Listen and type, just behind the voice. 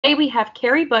we have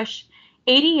Carey Busch,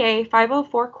 ADA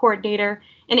 504 Coordinator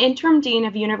and Interim Dean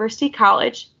of University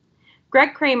College,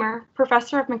 Greg Kremer,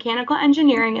 Professor of Mechanical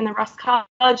Engineering in the Russ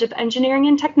College of Engineering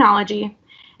and Technology,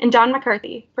 and Don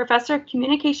McCarthy, Professor of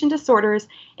Communication Disorders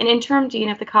and Interim Dean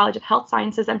of the College of Health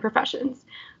Sciences and Professions,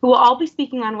 who will all be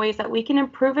speaking on ways that we can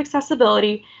improve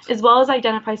accessibility as well as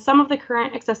identify some of the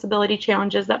current accessibility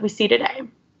challenges that we see today.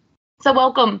 So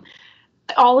welcome,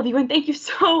 all of you, and thank you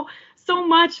so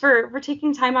much for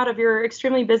taking time out of your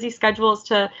extremely busy schedules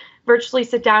to virtually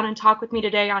sit down and talk with me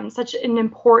today on such an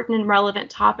important and relevant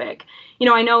topic. You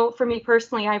know, I know for me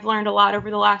personally, I've learned a lot over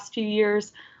the last few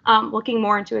years looking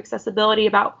more into accessibility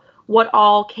about what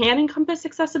all can encompass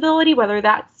accessibility, whether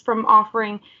that's from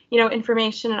offering, you know,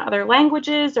 information in other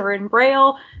languages or in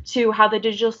Braille to how the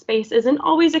digital space isn't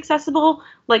always accessible,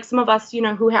 like some of us, you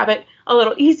know, who have it a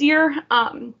little easier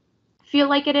feel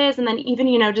like it is, and then even,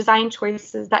 you know, design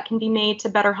choices that can be made to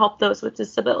better help those with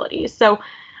disabilities. So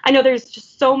I know there's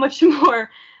just so much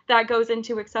more that goes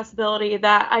into accessibility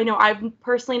that I know I've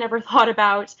personally never thought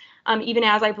about, even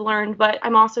as I've learned, but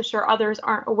I'm also sure others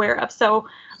aren't aware of. So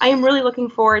I am really looking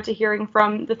forward to hearing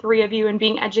from the three of you and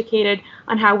being educated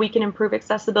on how we can improve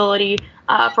accessibility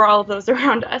for all of those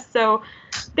around us. So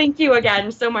thank you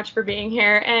again so much for being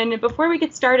here. And before we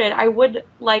get started, I would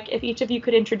like if each of you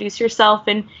could introduce yourself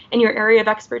and your area of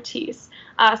expertise.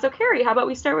 So Carey, how about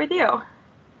we start with you?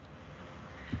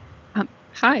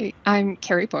 Hi, I'm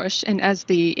Carey Busch, and as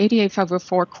the ADA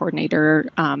 504 coordinator,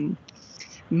 in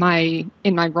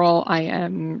my role, I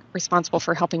am responsible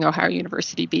for helping Ohio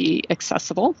University be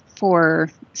accessible for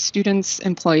students,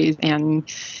 employees, and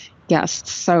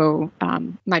guests. So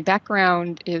my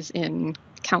background is in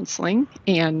counseling,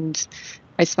 and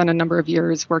I spent a number of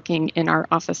years working in our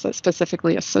office that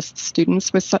specifically assists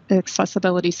students with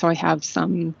accessibility. So I have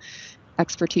some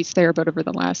expertise there, but over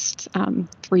the last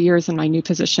 3 years in my new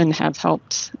position have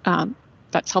helped,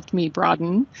 that's helped me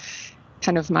broaden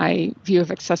kind of my view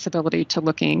of accessibility to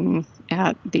looking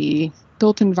at the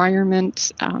built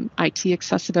environment, IT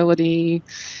accessibility,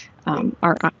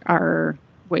 our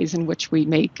ways in which we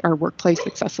make our workplace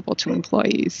accessible to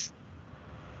employees.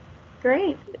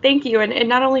 Great, thank you. And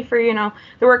not only for, you know,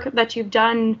 the work that you've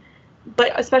done,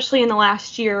 but especially in the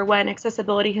last year when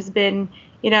accessibility has been,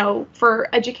 you know, for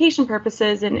education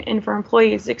purposes and for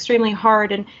employees, extremely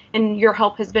hard, and your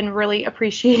help has been really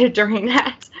appreciated during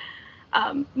that.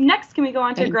 Next, can we go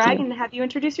on to Greg and have you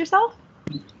introduce yourself?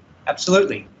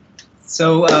 Absolutely.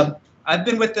 So I've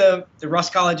been with the Russ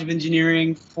College of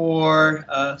Engineering for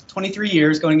 23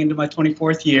 years, going into my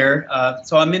 24th year.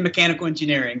 So I'm in mechanical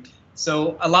engineering.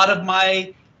 So a lot of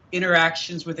my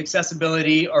interactions with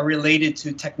accessibility are related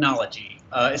to technology,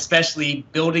 especially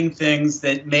building things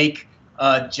that make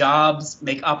jobs,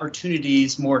 make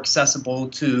opportunities more accessible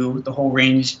to the whole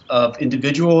range of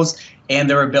individuals and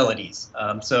their abilities.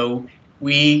 So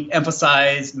we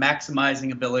emphasize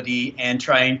maximizing ability and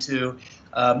trying to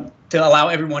allow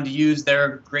everyone to use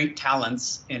their great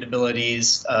talents and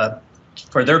abilities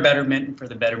for their betterment and for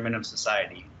the betterment of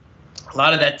society. A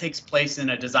lot of that takes place in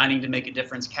a Designing to Make a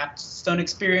Difference capstone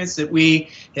experience that we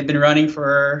have been running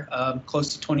for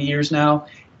close to 20 years now,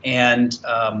 and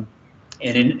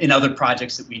in other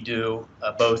projects that we do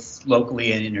both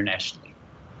locally and internationally.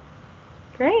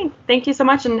 Great, thank you so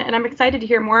much, and I'm excited to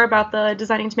hear more about the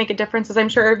Designing to Make a Difference, as I'm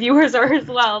sure our viewers are as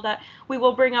well, that we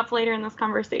will bring up later in this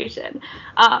conversation.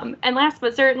 And last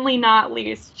but certainly not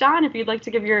least, John, if you'd like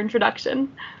to give your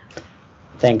introduction.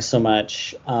 Thanks so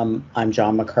much. I'm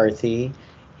John McCarthy,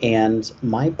 and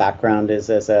my background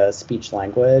is as a speech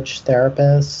language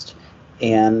therapist.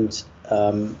 And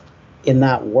in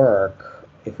that work,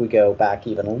 if we go back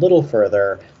even a little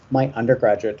further, my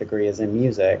undergraduate degree is in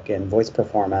music and voice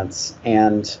performance.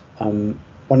 And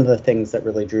one of the things that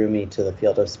really drew me to the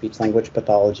field of speech language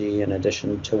pathology, in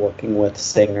addition to working with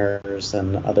singers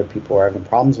and other people who are having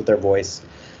problems with their voice,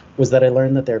 was that I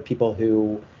learned that there are people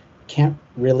who can't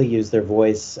really use their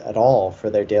voice at all for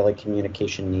their daily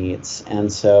communication needs.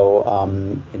 And so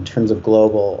in terms of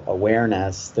global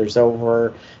awareness, there's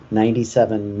over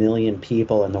 97 million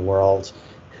people in the world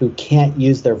who can't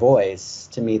use their voice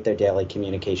to meet their daily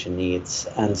communication needs.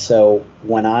 And so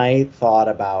when I thought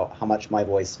about how much my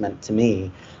voice meant to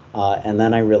me, and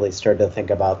then I really started to think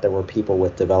about there were people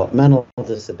with developmental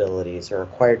disabilities or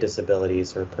acquired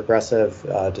disabilities or progressive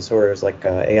disorders like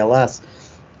ALS,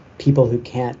 people who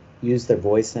can't use their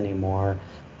voice anymore,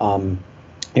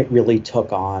 it really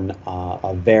took on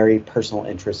a very personal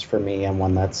interest for me, and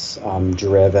one that's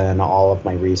driven all of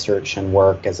my research and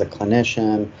work as a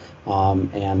clinician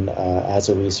and as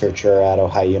a researcher at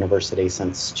Ohio University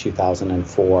since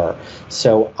 2004.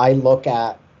 So I look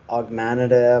at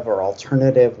augmentative or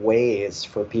alternative ways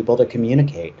for people to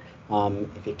communicate.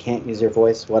 If you can't use your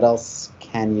voice, what else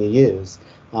can you use?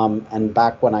 And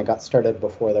back when I got started,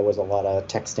 before there was a lot of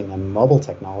texting and mobile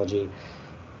technology,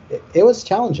 it was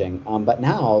challenging. But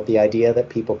now the idea that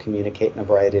people communicate in a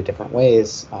variety of different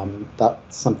ways,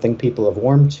 that's something people have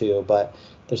warmed to, but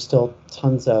there's still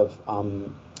tons of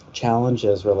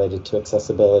challenges related to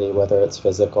accessibility, whether it's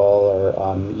physical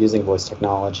or using voice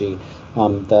technology,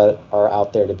 that are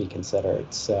out there to be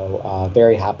considered. So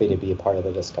very happy to be a part of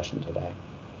the discussion today.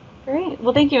 Great.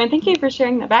 Well, thank you. And thank you for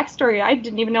sharing the backstory. I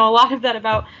didn't even know a lot of that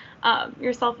about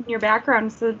yourself and your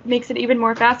background, so it makes it even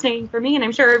more fascinating for me, and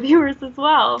I'm sure our viewers as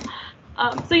well.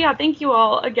 So yeah, thank you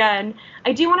all again.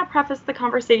 I do want to preface the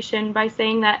conversation by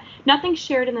saying that nothing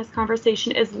shared in this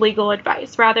conversation is legal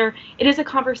advice. Rather, it is a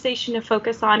conversation to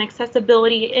focus on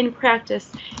accessibility in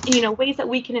practice and, ways that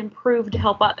we can improve to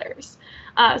help others.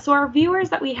 So our viewers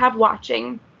that we have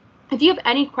watching, if you have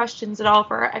any questions at all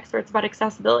for our experts about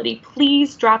accessibility,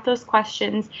 please drop those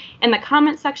questions in the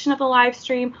comment section of the live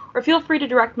stream, or feel free to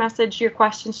direct message your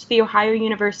questions to the Ohio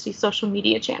University social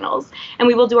media channels. And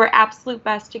we will do our absolute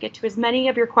best to get to as many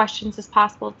of your questions as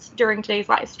possible during today's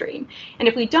live stream. And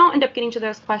if we don't end up getting to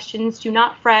those questions, do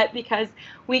not fret, because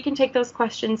we can take those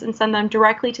questions and send them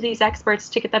directly to these experts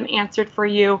to get them answered for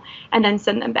you and then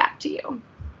send them back to you.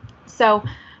 So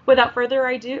without further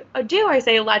ado, I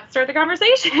say let's start the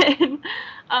conversation.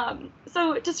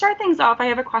 So to start things off, I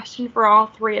have a question for all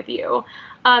three of you.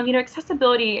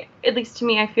 Accessibility, at least to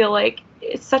me, I feel like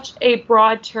it's such a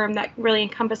broad term that really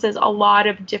encompasses a lot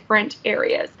of different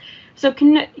areas. So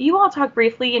can you all talk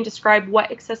briefly and describe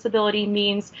what accessibility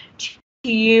means to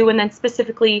you, and then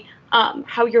specifically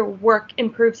how your work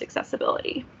improves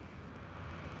accessibility?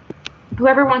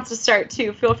 Whoever wants to start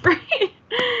too, feel free.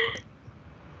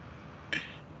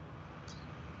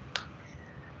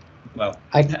 Well,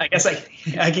 I guess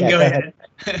I can go ahead.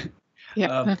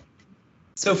 Yeah.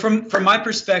 So from my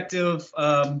perspective,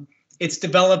 it's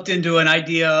developed into an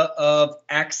idea of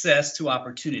access to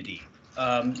opportunity.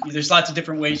 There's lots of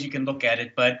different ways you can look at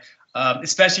it, but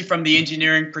especially from the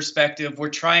engineering perspective, we're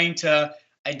trying to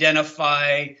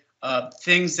identify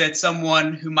things that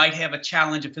someone who might have a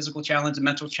challenge, a physical challenge, a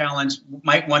mental challenge,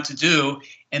 might want to do,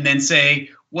 and then say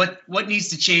what needs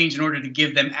to change in order to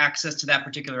give them access to that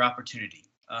particular opportunity.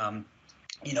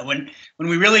 When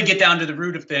we really get down to the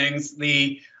root of things,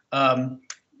 the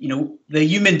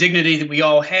human dignity that we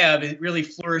all have, it really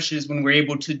flourishes when we're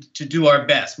able to do our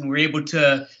best, when we're able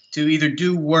to either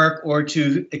do work or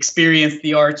to experience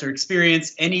the arts or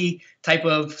experience any type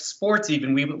of sports.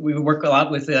 Even we work a lot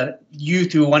with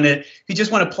youth who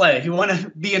just want to play, who want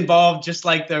to be involved just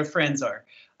like their friends are.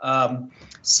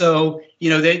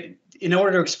 In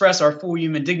order to express our full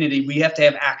human dignity, we have to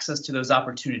have access to those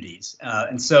opportunities.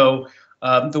 And so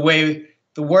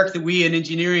the work that we in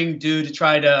engineering do to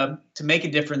try to make a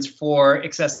difference for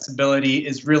accessibility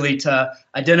is really to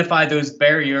identify those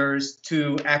barriers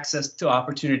to access to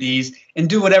opportunities and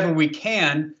do whatever we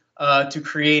can to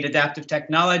create adaptive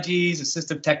technologies,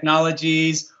 assistive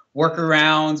technologies,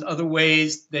 workarounds, other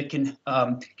ways that can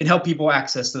help people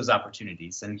access those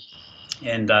opportunities. And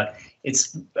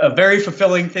it's a very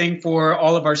fulfilling thing for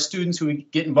all of our students who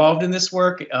get involved in this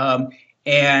work,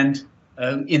 and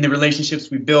in the relationships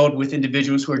we build with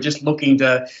individuals who are just looking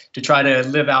to try to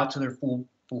live out to their full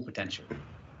potential.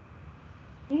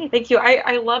 Hey, thank you.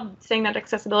 I love saying that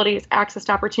accessibility is access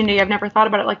to opportunity. I've never thought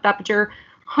about it like that, but you're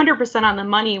 100% on the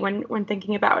money when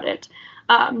thinking about it.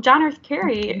 John or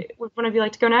Carey, would one of you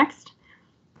like to go next?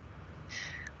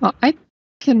 Well, I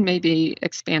can maybe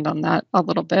expand on that a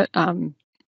little bit,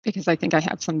 because I think I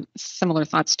have some similar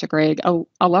thoughts to Greg.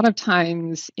 A lot of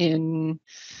times in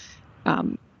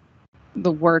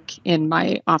the work in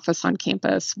my office on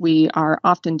campus, we are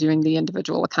often doing the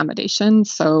individual accommodation.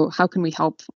 So how can we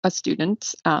help a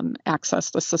student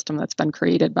access the system that's been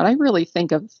created? But I really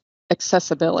think of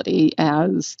accessibility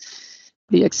as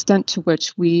the extent to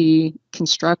which we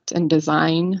construct and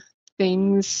design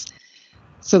things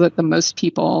so that the most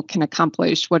people can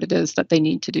accomplish what it is that they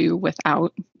need to do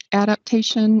without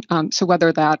adaptation. So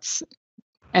whether that's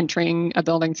entering a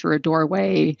building through a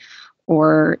doorway,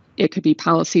 or it could be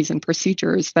policies and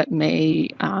procedures that may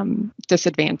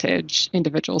disadvantage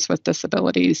individuals with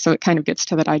disabilities. So it kind of gets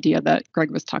to that idea that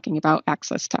Greg was talking about,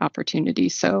 access to opportunity.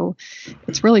 So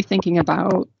it's really thinking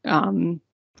about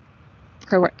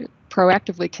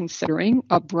proactively considering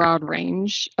a broad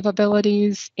range of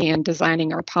abilities and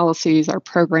designing our policies, our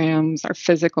programs, our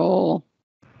physical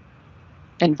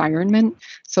environment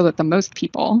so that the most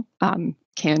people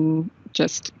can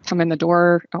just come in the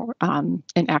door and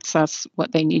access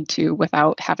what they need to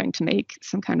without having to make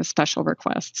some kind of special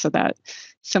request. So that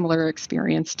similar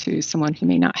experience to someone who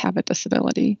may not have a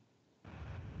disability.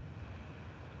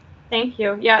 Thank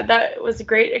you. Yeah, that was a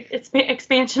great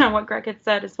expansion on what Greg had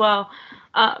said as well.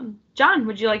 John,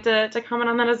 would you like to comment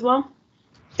on that as well?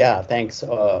 Yeah, thanks.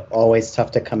 Always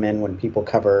tough to come in when people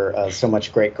cover so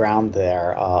much great ground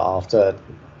there. I'll have to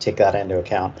take that into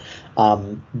account.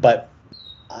 But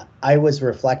I was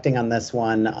reflecting on this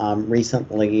one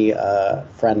recently. A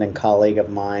friend and colleague of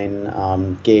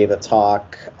mine gave a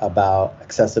talk about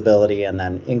accessibility and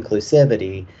then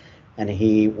inclusivity. And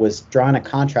he was drawing a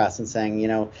contrast and saying, you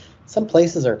know, some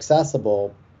places are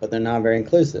accessible, but they're not very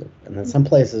inclusive. And then some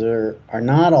places are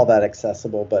not all that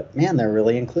accessible, but man, they're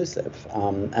really inclusive.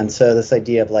 And so this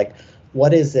idea of like,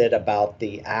 what is it about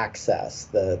the access,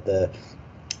 the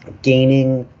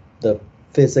gaining the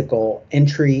physical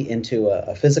entry into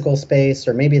a physical space,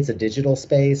 or maybe it's a digital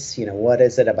space, you know, what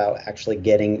is it about actually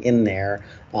getting in there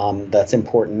that's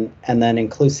important? And then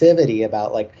inclusivity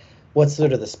about like, what's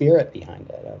sort of the spirit behind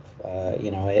it of,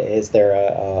 you know, is there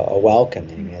a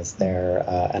welcoming? Is there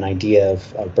an idea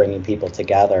of bringing people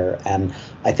together? And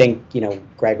I think, you know,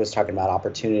 Greg was talking about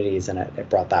opportunities, and it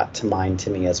brought that to mind to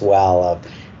me as well of,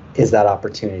 is that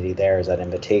opportunity there? Is that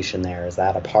invitation there? Is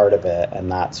that a part of it?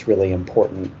 And that's really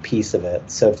important piece of it.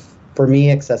 So for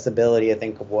me, accessibility, I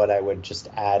think of what I would just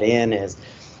add in is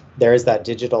there is that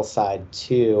digital side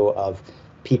too of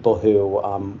people who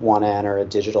want to enter a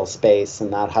digital space,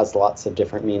 and that has lots of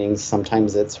different meanings.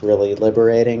 Sometimes it's really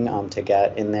liberating to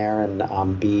get in there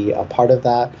and be a part of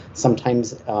that.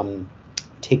 Sometimes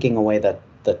taking away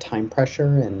the time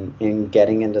pressure and in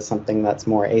getting into something that's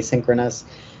more asynchronous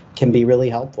can be really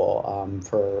helpful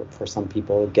for some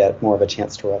people, get more of a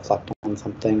chance to reflect on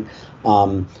something.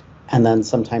 And then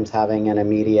sometimes having an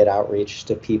immediate outreach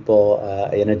to people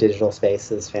in a digital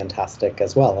space is fantastic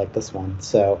as well, like this one.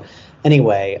 So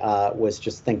anyway, was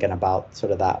just thinking about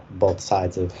sort of that both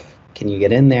sides of, can you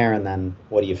get in there, and then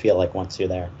what do you feel like once you're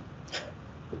there?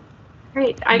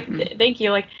 Great. Thank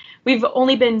you. Like, we've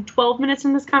only been 12 minutes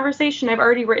in this conversation. I've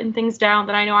already written things down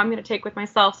that I know I'm going to take with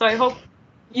myself. So I hope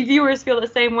you viewers feel the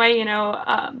same way. You know,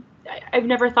 I've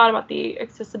never thought about the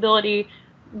accessibility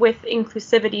with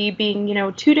inclusivity being, you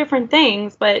know, two different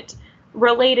things, but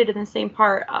related in the same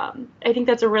part. I think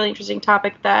that's a really interesting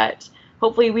topic that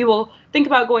hopefully we will think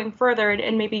about going further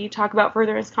and maybe talk about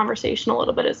further in this conversation a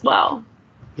little bit as well.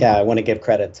 Yeah, I want to give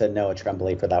credit to Noah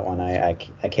Tremblay for that one. I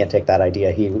can't take that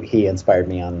idea. He inspired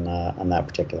me on that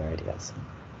particular idea. So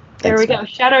there we go.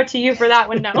 Shout out to you for that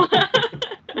one, Noah.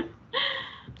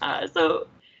 So,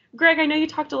 Greg, I know you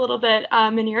talked a little bit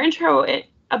in your intro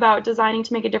about designing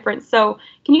to make a difference. So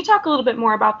can you talk a little bit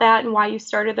more about that and why you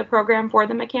started the program for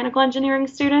the mechanical engineering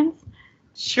students?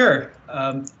 Sure.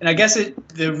 And I guess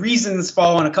the reasons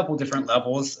fall on a couple different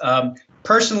levels.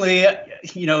 Personally,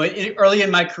 you know, early in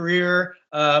my career,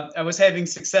 I was having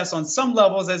success on some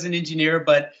levels as an engineer,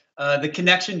 but the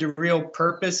connection to real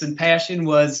purpose and passion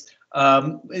was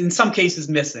in some cases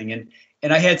missing.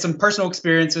 And I had some personal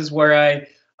experiences where I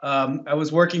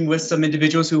was working with some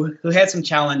individuals who had some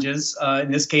challenges,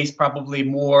 in this case, probably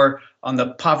more on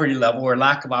the poverty level or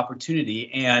lack of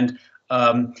opportunity. And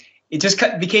it just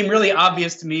became really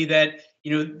obvious to me that,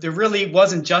 you know, there really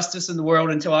wasn't justice in the world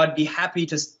until I'd be happy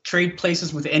to trade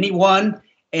places with anyone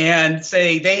and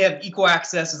say they have equal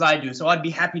access as I do. So I'd be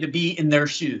happy to be in their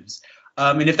shoes.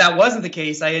 And if that wasn't the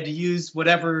case, I had to use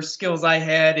whatever skills I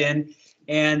had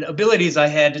and abilities I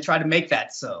had to try to make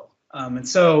that so. And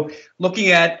so looking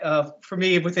at, for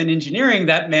me within engineering,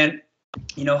 that meant,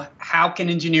 you know, how can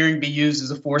engineering be used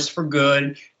as a force for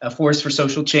good, a force for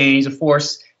social change, a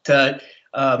force to,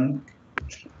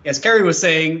 as Carey was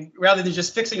saying, rather than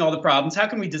just fixing all the problems, how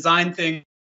can we design things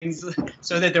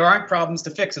so that there aren't problems to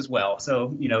fix as well?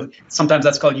 So, you know, sometimes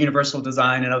that's called universal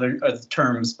design and other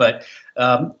terms, but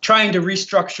trying to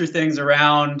restructure things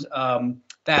around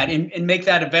that and make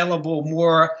that available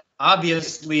more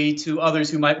obviously to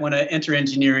others who might want to enter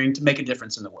engineering to make a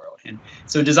difference in the world. And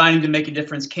so designing to make a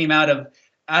difference came out of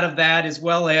that, as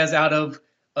well as out of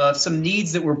some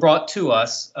needs that were brought to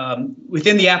us.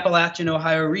 Within the Appalachian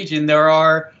Ohio region, there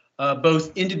are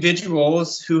both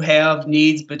individuals who have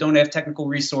needs but don't have technical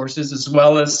resources, as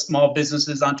well as small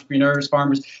businesses, entrepreneurs,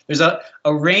 farmers. There's a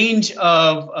range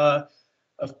of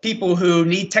people who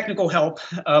need technical help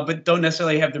but don't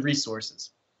necessarily have the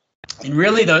resources. And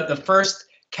really the first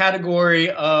category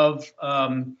of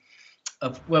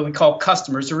what we call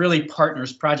customers, or really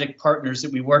partners, project partners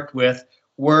that we worked with,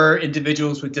 were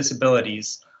individuals with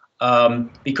disabilities,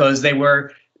 because they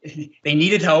were they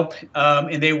needed help,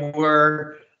 and they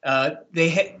were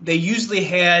they usually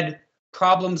had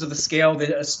problems of a scale that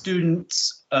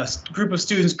a group of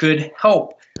students could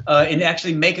help and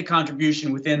actually make a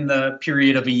contribution within the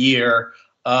period of a year.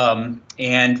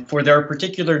 And for their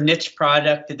particular niche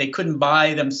product that they couldn't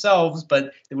buy themselves,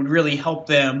 but it would really help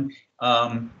them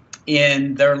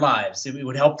in their lives. It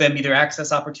would help them either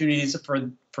access opportunities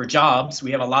for jobs.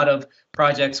 We have a lot of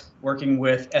projects working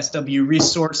with SW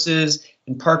Resources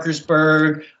in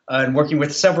Parkersburg and working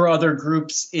with several other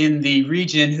groups in the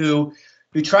region who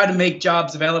try to make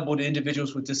jobs available to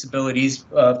individuals with disabilities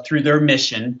through their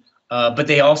mission. But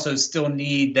they also still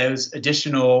need those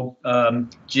additional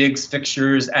jigs,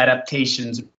 fixtures,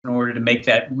 adaptations in order to make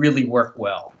that really work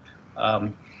well.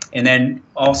 And then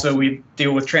also we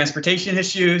deal with transportation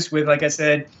issues with, like I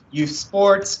said, youth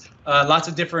sports, lots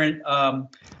of different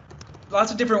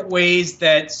ways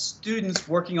that students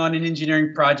working on an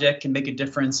engineering project can make a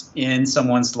difference in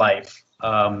someone's life.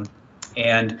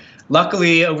 And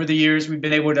luckily, over the years, we've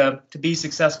been able to be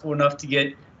successful enough to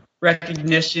get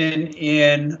recognition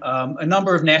in a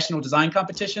number of national design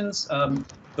competitions.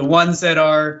 The ones that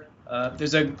are,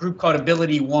 there's a group called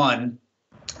Ability One,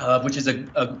 which is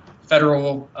a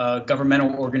federal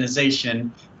governmental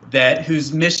organization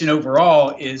whose mission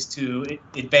overall is to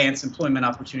advance employment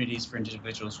opportunities for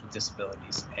individuals with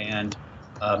disabilities. And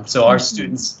so our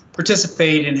students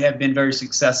participate and have been very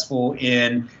successful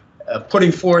in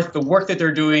putting forth the work that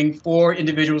they're doing for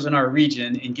individuals in our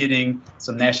region and getting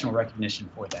some national recognition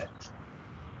for that.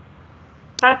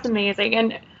 That's amazing.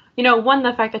 And,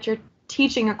 the fact that you're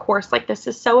teaching a course like this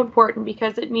is so important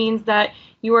because it means that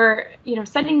you are,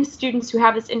 sending students who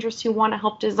have this interest who want to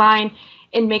help design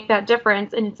and make that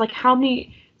difference. And it's like how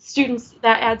many students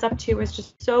that adds up to is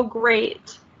just so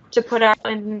great to put out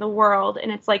in the world.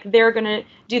 And it's like they're going to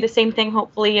do the same thing,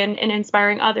 hopefully, and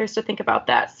inspiring others to think about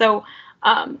that. So,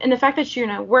 and the fact that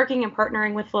you're working and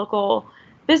partnering with local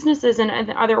businesses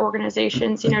and other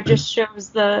organizations, just shows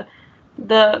the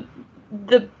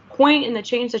point and the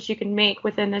change that you can make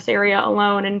within this area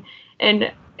alone.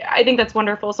 And I think that's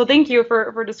wonderful. So thank you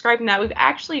for describing that. We've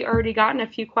actually already gotten a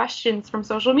few questions from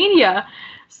social media.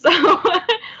 So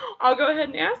I'll go ahead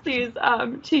and ask these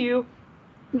to you.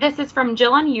 This is from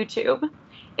Jill on YouTube.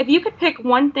 If you could pick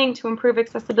one thing to improve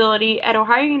accessibility at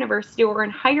Ohio University or in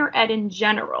higher ed in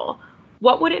general,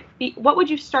 what would it be? What would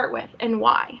you start with and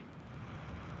why?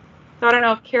 So I don't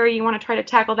know if Carey, you want to try to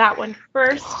tackle that one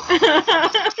first.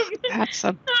 That's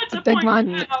a big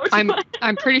one.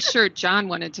 I'm pretty sure John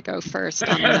wanted to go first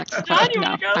on the next question.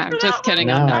 No, I'm just kidding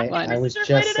on that one. I was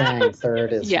just saying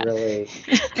third is really.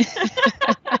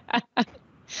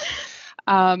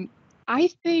 I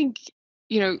think,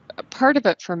 part of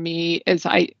it for me is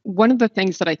one of the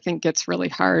things that I think gets really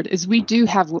hard is we do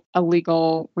have a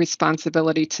legal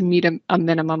responsibility to meet a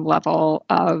minimum level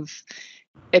of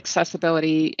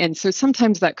accessibility. And so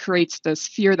sometimes that creates this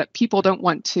fear that people don't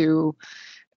want to,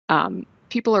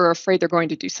 people are afraid they're going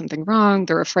to do something wrong.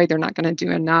 They're afraid they're not going to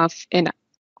do enough. And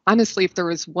honestly, if there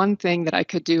was one thing that I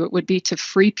could do, it would be to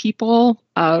free people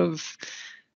of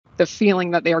the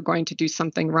feeling that they are going to do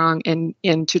something wrong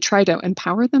and to try to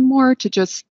empower them more to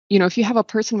just, if you have a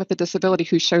person with a disability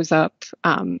who shows up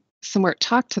somewhere,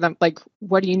 talk to them, like,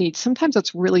 what do you need? Sometimes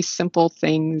it's really simple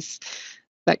things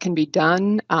that can be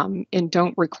done and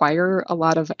don't require a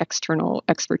lot of external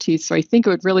expertise. So I think it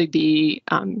would really be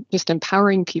just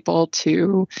empowering people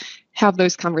to have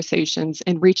those conversations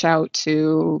and reach out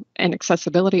to an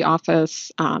accessibility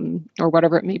office or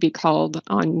whatever it may be called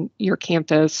on your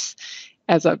campus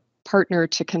as a partner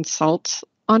to consult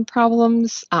on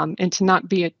problems and to not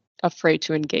be afraid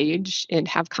to engage and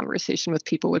have conversation with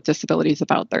people with disabilities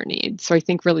about their needs. So I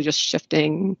think really just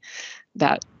shifting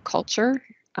that culture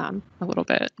a little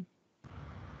bit.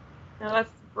 No,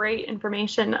 that's great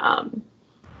information.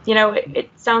 It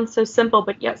sounds so simple,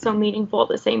 but yet so meaningful at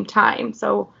the same time.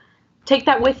 So take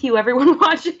that with you, everyone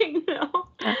watching.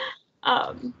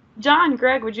 John,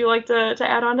 Greg, would you like to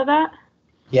add on to that?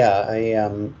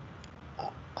 Yeah,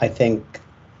 I think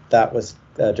that was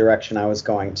the direction I was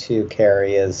going to,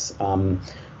 Carey, is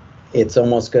it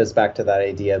almost goes back to that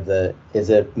idea of is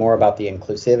it more about the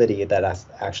inclusivity that's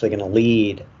actually going to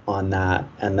lead on that,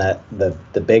 and that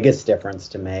the biggest difference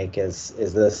to make is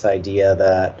this idea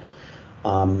that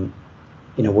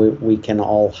we can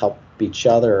all help each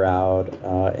other out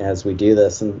as we do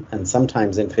this, and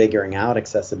sometimes in figuring out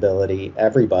accessibility,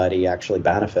 everybody actually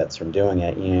benefits from doing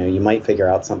it. You might figure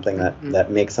out something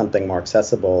that makes something more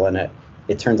accessible, and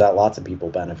it turns out lots of people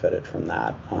benefited from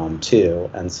that too.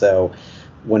 And so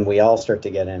when we all start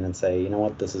to get in and say, you know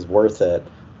what, this is worth it,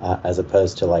 as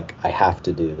opposed to like, I have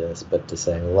to do this, but to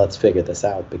say, well, let's figure this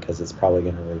out because it's probably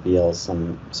going to reveal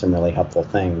some really helpful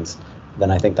things, then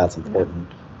I think that's important.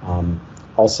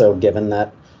 Also, given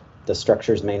that the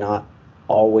structures may not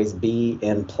always be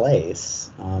in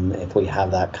place, if we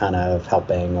have that kind of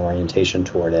helping orientation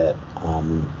toward it,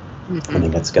 I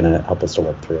think it's going to help us to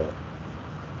work through it.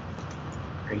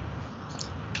 Great.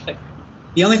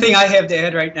 The only thing I have to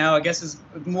add right now, I guess, is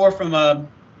more from a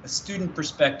student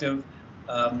perspective.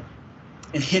 And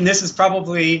this is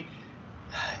probably,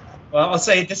 well, I'll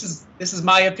say this is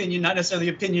my opinion, not necessarily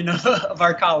the opinion of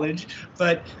our college,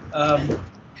 but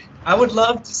I would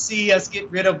love to see us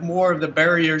get rid of more of the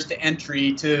barriers to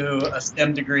entry to a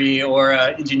STEM degree or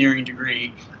an engineering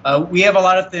degree. We have a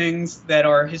lot of things that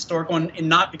are historical, and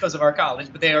not because of our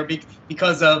college, but they are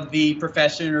because of the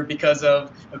profession or because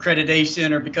of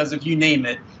accreditation or because of you name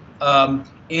it.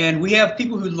 And we have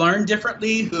people who learn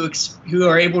differently, who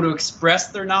are able to express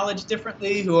their knowledge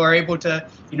differently, who are able to,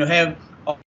 have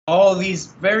all these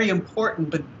very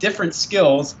important but different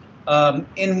skills.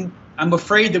 And I'm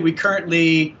afraid that we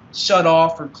currently shut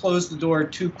off or close the door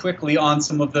too quickly on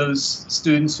some of those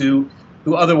students who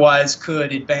otherwise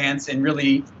could advance and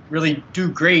really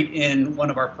do great in one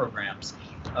of our programs.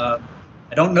 I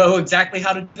don't know exactly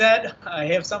how to do that. I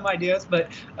have some ideas,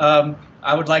 but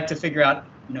I would like to figure out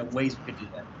ways we could do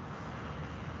that.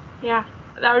 Yeah,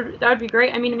 that would be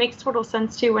great. I mean, it makes total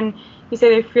sense too when you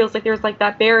say it feels like there's like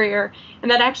that barrier, and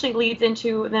that actually leads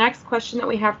into the next question that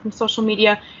we have from social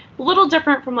media. A little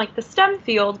different from like the STEM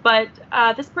field, but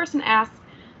this person asks,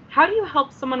 how do you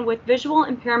help someone with visual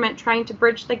impairment trying to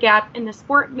bridge the gap in the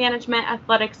sport management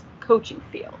athletics coaching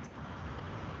field?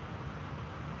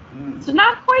 So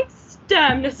not quite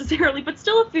STEM necessarily, but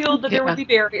still a field that there would be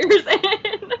barriers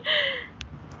in.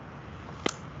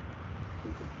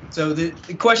 So the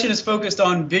question is focused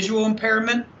on visual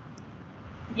impairment?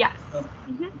 Yes.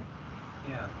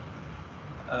 Yeah.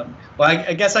 Well,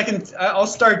 I guess I'll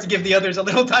start to give the others a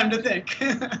little time to think.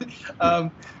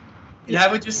 And I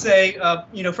would just say,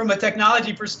 from a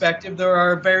technology perspective, there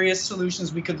are various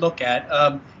solutions we could look at.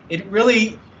 It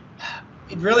really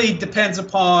depends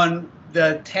upon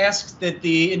the tasks that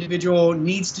the individual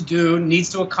needs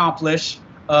to accomplish,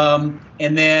 and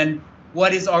then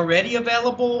what is already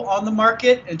available on the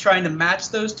market and trying to match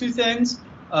those two things.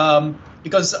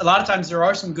 Because a lot of times there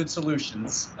are some good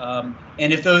solutions.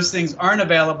 And if those things aren't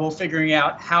available, figuring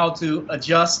out how to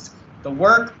adjust the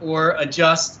work or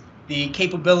adjust the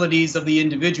capabilities of the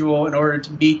individual in order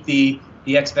to meet the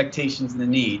expectations and the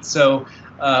needs. So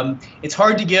it's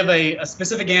hard to give a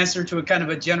specific answer to a kind of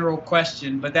a general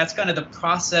question, but that's kind of the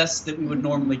process that we would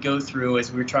normally go through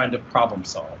as we're trying to problem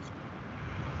solve.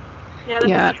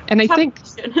 Yeah, and I think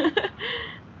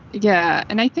yeah,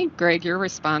 and I think, Greg, your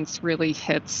response really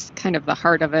hits kind of the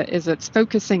heart of it. Is it's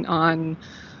focusing on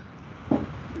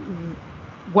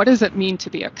what does it mean to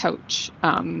be a coach,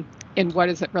 and what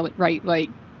is it really, right? Like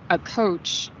a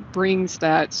coach brings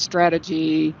that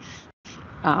strategy,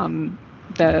 and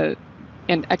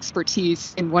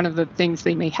expertise. And one of the things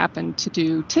they may happen to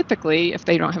do typically, if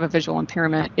they don't have a visual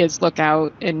impairment, is look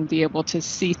out and be able to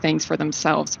see things for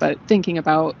themselves. But thinking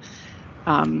about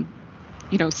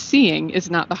seeing is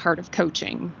not the heart of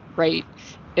coaching, right?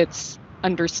 It's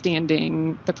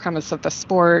understanding the premise of the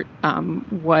sport,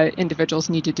 what individuals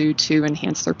need to do to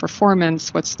enhance their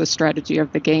performance, what's the strategy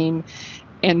of the game.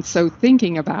 And so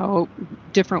thinking about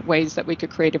different ways that we could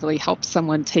creatively help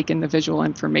someone take in the visual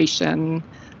information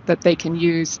that they can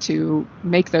use to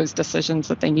make those decisions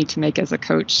that they need to make as a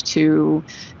coach to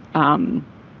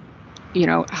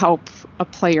help a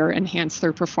player enhance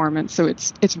their performance. So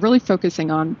it's really focusing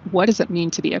on what does it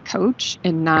mean to be a coach,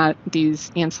 and not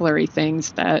these ancillary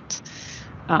things that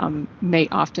may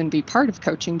often be part of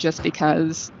coaching, just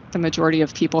because the majority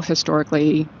of people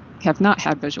historically have not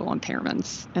had visual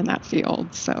impairments in that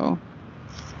field. So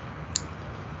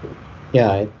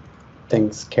yeah,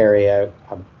 thanks, Carey. I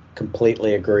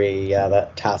completely agree. Yeah,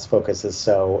 that task focus is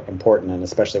so important, and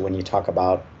especially when you talk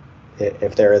about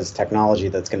if there is technology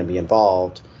that's going to be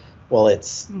involved, well,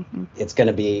 it's going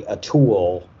to be a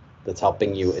tool that's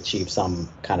helping you achieve some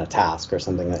kind of task or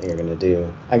something that you're going to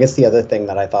do. I guess the other thing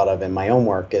that I thought of in my own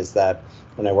work is that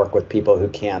when I work with people who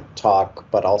can't talk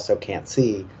but also can't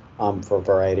see for a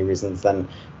variety of reasons, then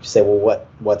you say, well,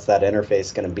 what's that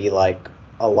interface going to be like?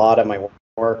 A lot of my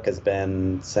work has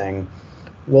been saying,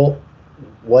 well,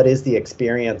 what is the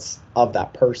experience of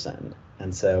that person?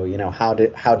 And so, how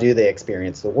do they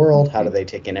experience the world? How do they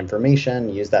take in information,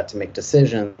 use that to make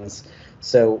decisions?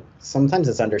 So sometimes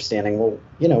it's understanding,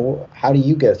 well, how do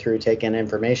you go through, take in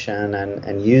information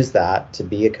and use that to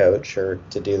be a coach or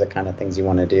to do the kind of things you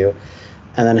want to do?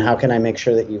 And then how can I make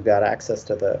sure that you've got access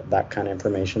to that kind of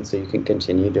information so you can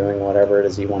continue doing whatever it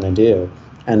is you want to do?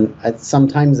 And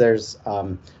sometimes there's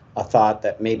a thought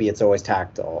that maybe it's always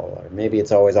tactile, or maybe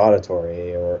it's always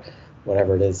auditory, or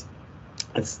whatever it is.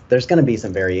 There's going to be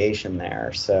some variation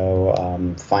there.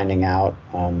 So finding out,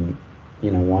 why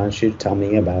don't you tell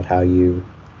me about how you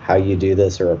do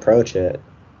this or approach it?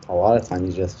 A lot of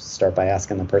times you just start by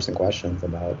asking the person questions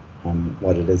about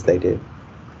what it is they do.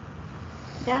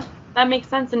 Yeah, that makes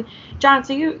sense. And John,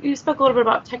 so you spoke a little bit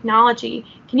about technology.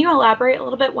 Can you elaborate a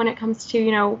little bit when it comes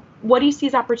to, what do you see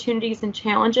as opportunities and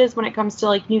challenges when it comes to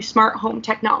like new smart home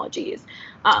technologies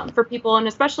for people, and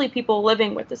especially people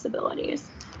living with disabilities?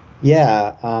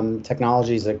 Yeah,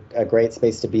 technology is a great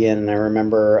space to be in. And I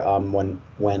remember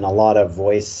when a lot of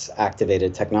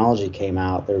voice-activated technology came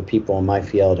out, there were people in my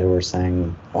field who were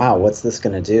saying, wow, what's this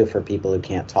going to do for people who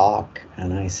can't talk?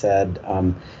 And I said,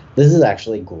 this is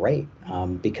actually great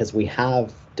because we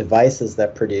have devices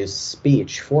that produce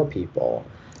speech for people.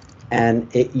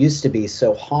 And it used to be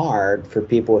so hard for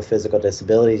people with physical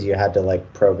disabilities. You had to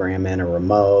like program in a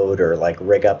remote or like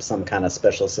rig up some kind of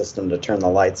special system to turn the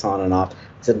lights on and off.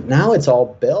 So now it's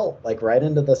all built like right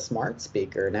into the smart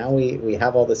speaker. Now we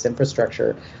have all this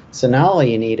infrastructure. So now all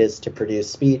you need is to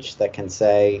produce speech that can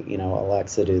say,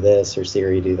 Alexa, do this, or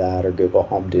Siri, do that, or Google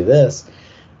Home, do this.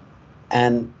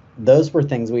 And those were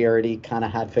things we already kind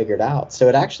of had figured out. So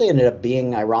it actually ended up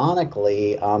being,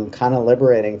 ironically, kind of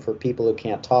liberating for people who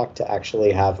can't talk to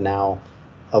actually have now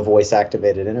a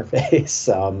voice-activated interface.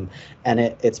 And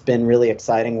it's been really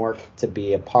exciting work to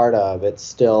be a part of. It's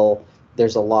still,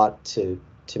 there's a lot to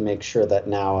make sure that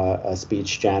now a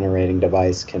speech-generating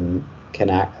device can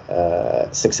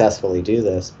successfully do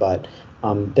this. But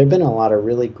there have been a lot of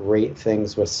really great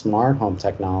things with smart home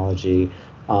technology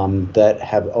that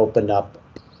have opened up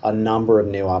a number of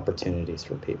new opportunities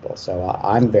for people. So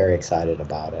I'm very excited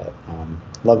about it.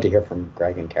 Love to hear from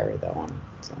Greg and Carey, though, on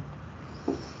it. So.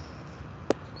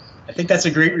 I think that's a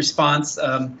great response.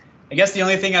 I guess the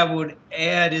only thing I would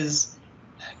add is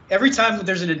every time that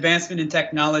there's an advancement in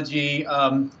technology,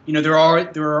 there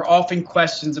are often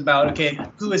questions about, okay,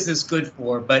 who is this good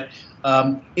for? But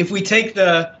if we take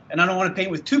and I don't want to paint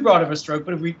with too broad of a stroke,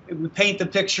 but if we paint the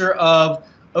picture of,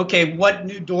 okay, what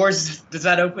new doors does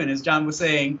that open? As John was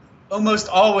saying, almost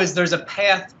always there's a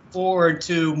path forward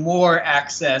to more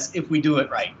access if we do it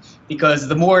right. Because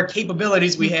the more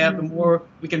capabilities we have, the more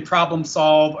we can problem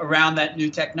solve around that new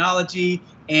technology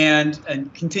and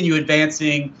continue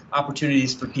advancing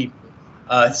opportunities for people.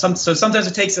 So sometimes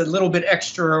it takes a little bit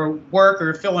extra work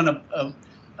or fill in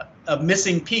a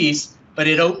missing piece, but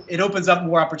it opens up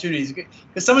more opportunities.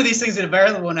 Because some of these things that are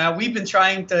available now, we've been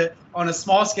trying to, on a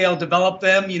small scale, develop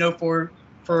them,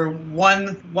 for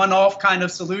one-off kind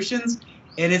of solutions,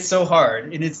 and it's so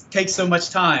hard, and it takes so much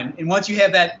time. And once you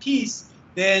have that piece,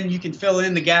 then you can fill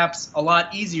in the gaps a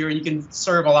lot easier, and you can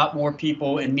serve a lot more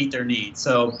people and meet their needs.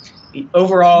 So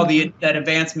overall, that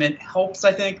advancement helps,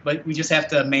 I think, but we just have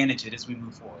to manage it as we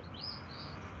move forward.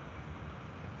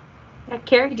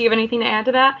 Carey, do you have anything to add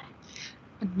to that?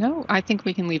 No, I think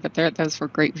we can leave it there. Those were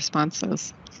great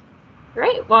responses.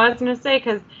 Great. Well, I was going to say,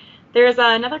 because there's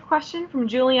another question from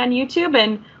Julie on YouTube.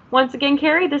 And once again,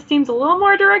 Carey, this seems a little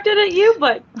more directed at you,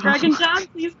 but Greg and John,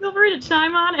 please feel free to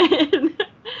chime on in.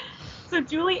 So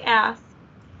Julie asks,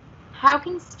 how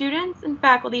can students and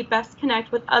faculty best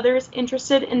connect with others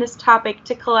interested in this topic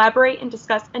to collaborate and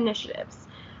discuss initiatives?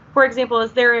 For example,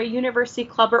 is there a university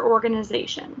club or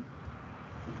organization?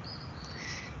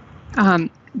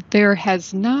 There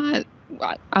has not,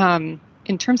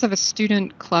 in terms of a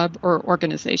student club or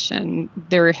organization,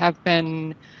 there have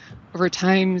been over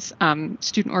times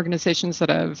student organizations that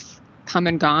have come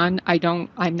and gone.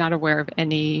 I'm not aware of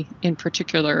any in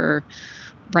particular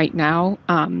right now.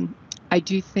 I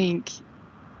do think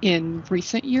in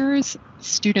recent years,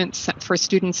 students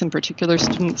in particular,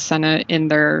 Student Senate in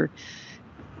their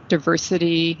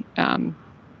diversity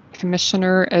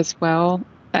commissioner as well,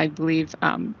 I believe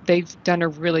they've done a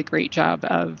really great job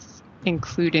of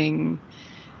including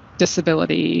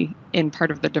disability in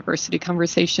part of the diversity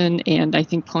conversation, and I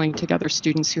think pulling together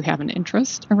students who have an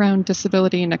interest around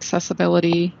disability and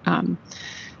accessibility.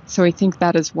 So I think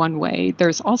that is one way.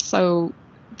 There's also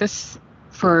this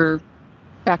for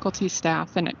faculty,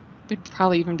 staff, and it would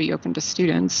probably even be open to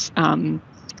students.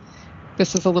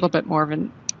 This is a little bit more of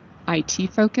an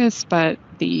IT focus, but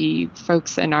the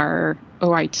folks in our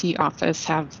OIT office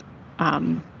have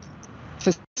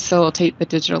facilitate the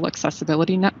Digital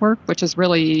Accessibility Network, which is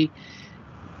really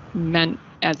meant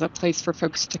as a place for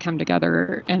folks to come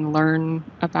together and learn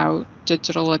about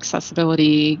digital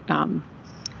accessibility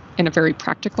in a very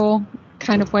practical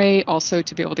kind of way, also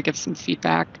to be able to give some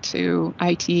feedback to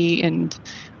IT and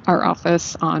our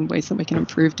office on ways that we can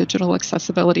improve digital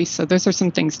accessibility. So those are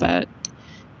some things that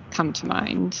come to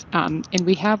mind. And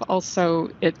we have also,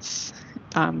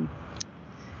 I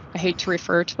hate to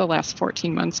refer to the last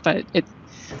 14 months, but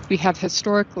we have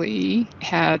historically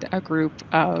had a group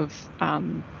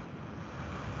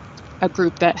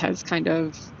that has kind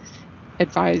of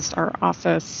advised our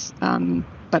office,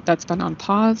 but that's been on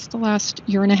pause the last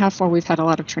year and a half while we've had a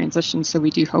lot of transitions. So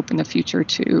we do hope in the future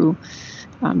to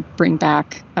bring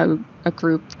back a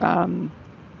group.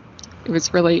 It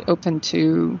was really open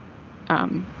to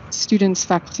students,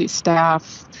 faculty,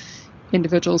 staff,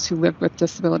 individuals who live with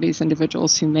disabilities,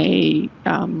 individuals who may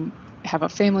have a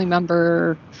family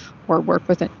member or work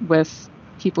with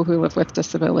people who live with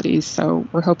disabilities. So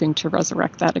we're hoping to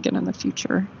resurrect that again in the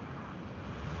future.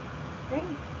 Great.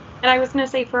 And I was going to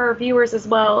say for our viewers as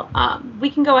well, we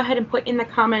can go ahead and put in the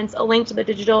comments a link to the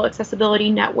Digital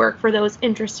Accessibility Network for those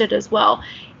interested as well.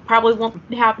 Probably won't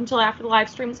happen until after the live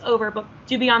stream is over, but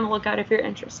do be on the lookout if you're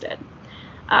interested.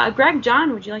 Greg,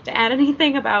 John, would you like to add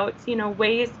anything about,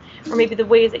 ways, or maybe the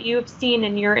ways that you have seen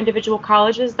in your individual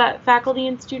colleges that faculty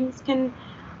and students can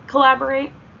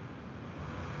collaborate?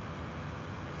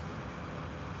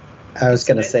 I was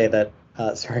going to say that,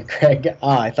 sorry, Greg.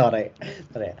 I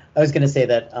was going to say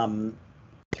that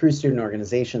through student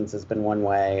organizations has been one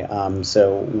way.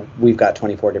 So we've got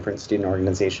 24 different student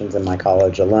organizations in my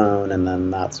college alone, and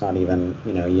then that's not even,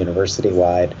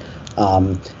 university-wide.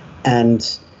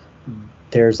 And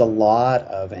there's a lot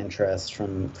of interest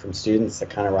from students that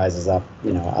kind of rises up,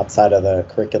 outside of the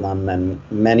curriculum, and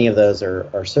many of those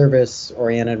are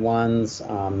service-oriented ones.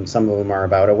 Some of them are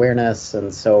about awareness,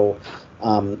 and so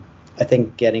I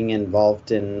think getting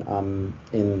involved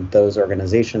in those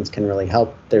organizations can really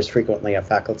help. There's frequently a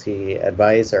faculty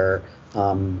advisor,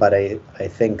 but I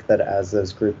think that as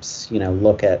those groups,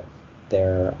 look at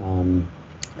their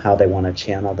how they want to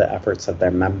channel the efforts of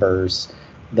their members,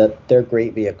 that they're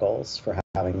great vehicles for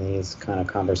having these kind of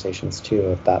conversations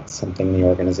too, if that's something the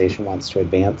organization wants to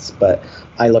advance. But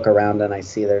I look around and I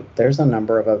see there's a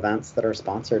number of events that are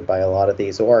sponsored by a lot of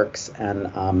these orgs,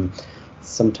 and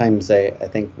sometimes I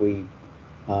think we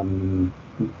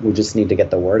just need to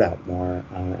get the word out more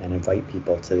and invite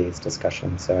people to these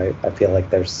discussions. So I feel like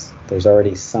there's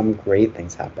already some great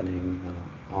things happening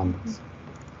on this.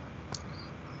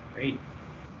 Great.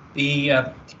 We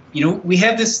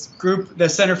have this group, the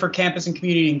Center for Campus and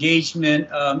Community Engagement.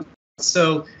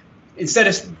 So instead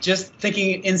of just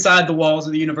thinking inside the walls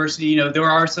of the university, there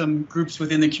are some groups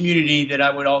within the community that I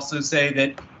would also say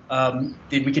that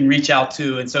we can reach out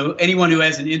to. And so anyone who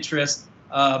has an interest,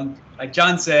 like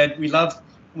John said, we love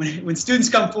when students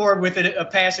come forward with a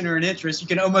passion or an interest. You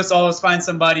can almost always find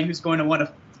somebody who's going to want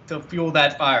to fuel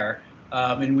that fire.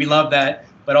 And we love that.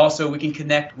 But also we can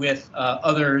connect with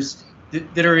others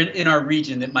that are in our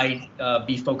region that might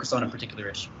be focused on a particular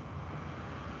issue.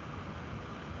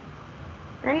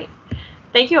 Great.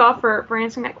 Thank you all for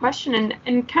answering that question.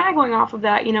 And kind of going off of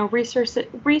that,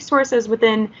 resources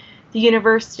within the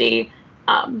university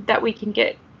that we can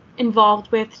get involved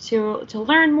with to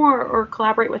learn more or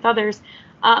collaborate with others.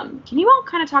 Can you all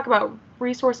kind of talk about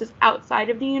resources outside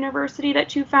of the university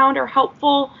that you found are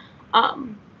helpful,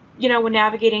 when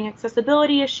navigating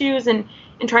accessibility issues and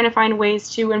trying to find ways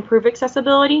to improve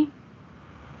accessibility?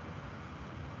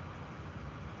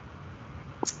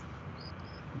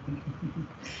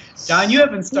 John, you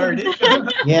haven't started.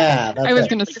 Yeah, I was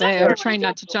going to say, I'm trying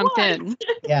not to jump in.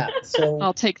 Yeah, so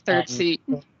I'll take third seat.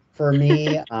 For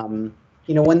me,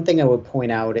 one thing I would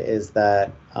point out is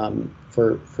that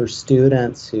for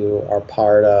students who are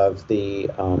part of the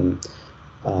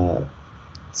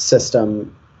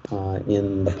system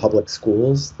in the public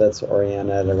schools that's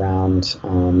oriented around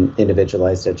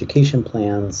individualized education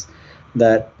plans,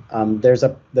 that there's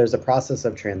a process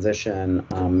of transition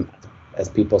as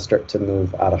people start to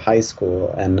move out of high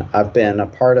school. And I've been a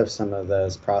part of some of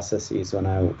those processes when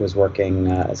I was working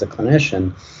as a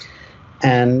clinician.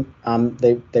 And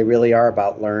they really are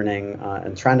about learning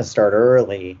and trying to start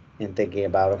early in thinking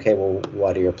about, okay, well,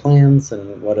 what are your plans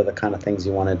and what are the kind of things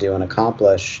you want to do and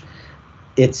accomplish?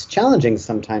 It's challenging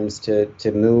sometimes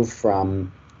to move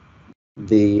from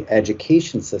the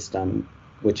education system,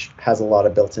 which has a lot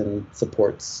of built-in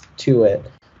supports to it,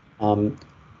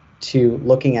 to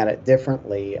looking at it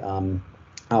differently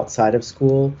outside of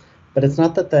school. But it's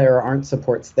not that there aren't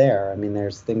supports there. I mean,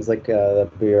 there's things like the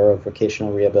Bureau of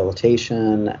Vocational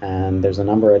Rehabilitation, and there's a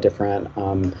number of different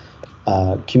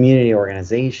community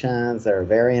organizations that are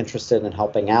very interested in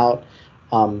helping out.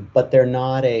 but they're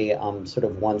not a sort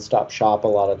of one-stop shop a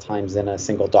lot of times in a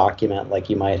single document like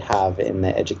you might have in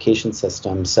the education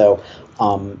system. So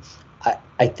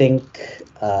I think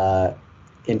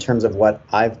in terms of what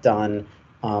I've done,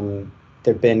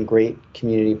 there have been great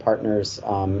community partners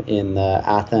in the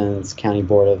Athens County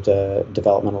Board of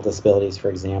Developmental Disabilities, for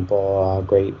example, a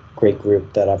great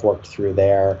group that I've worked through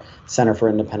there. Center for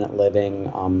Independent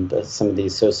Living, some of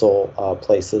these social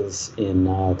places in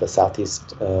the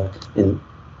Southeast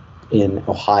in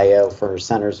Ohio for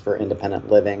centers for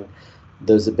independent living.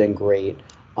 Those have been great.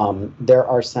 There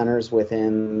are centers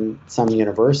within some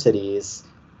universities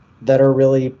that are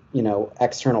really,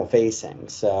 external facing.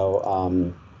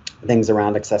 So things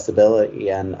around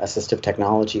accessibility and assistive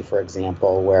technology, for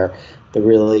example, where they're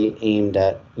really aimed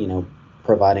at,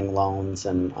 providing loans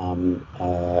and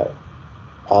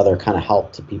other kind of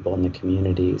help to people in the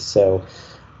community. So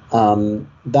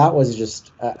that was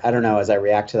just, I don't know, as I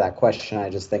react to that question, I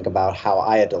just think about how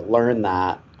I had to learn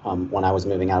that when I was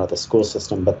moving out of the school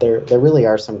system. But there really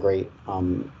are some great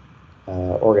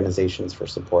organizations for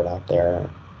support out there.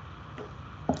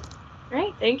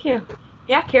 Great, thank you.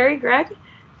 Yeah, Carey, Greg?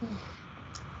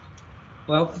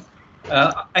 Well,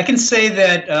 I can say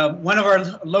that one of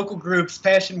our local groups,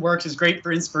 Passion Works, is great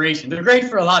for inspiration. They're great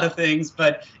for a lot of things,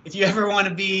 but if you ever want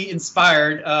to be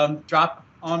inspired, drop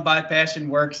on by Passion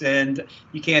Works and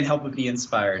you can't help but be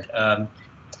inspired.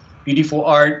 Beautiful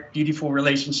art, beautiful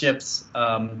relationships,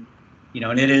 and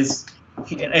it is,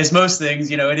 as most things,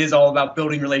 it is all about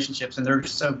building relationships, and they're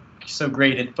so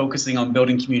great at focusing on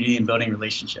building community and building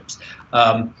relationships.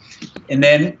 And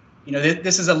then,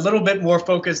 this is a little bit more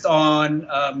focused on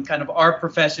kind of our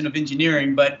profession of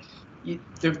engineering, but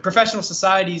the professional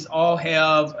societies all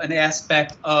have an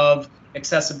aspect of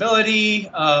accessibility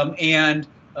and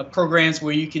programs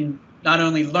where you can not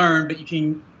only learn, but you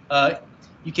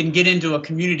can get into a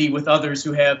community with others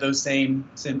who have those same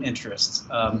interests.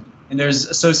 And there's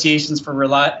associations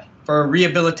for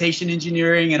rehabilitation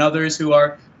engineering and others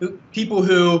people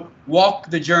who walk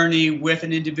the journey with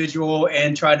an individual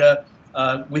and try to,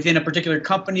 within a particular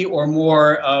company or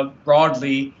more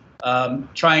broadly,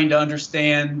 trying to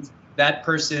understand that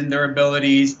person, their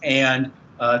abilities, and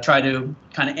try to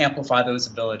kind of amplify those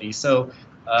abilities. So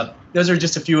those are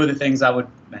just a few of the things I would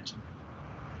mention.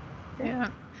 Yeah.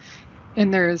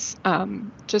 And there's,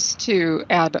 just to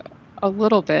add a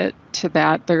little bit to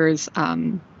that, there's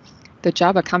the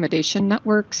Job Accommodation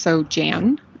Network, so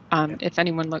JAN. If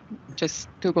anyone just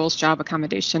Googles Job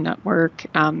Accommodation Network,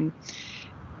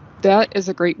 that is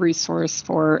a great resource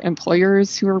for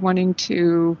employers who are wanting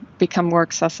to become more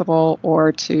accessible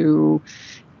or to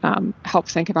help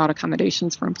think about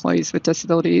accommodations for employees with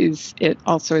disabilities. It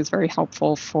also is very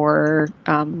helpful for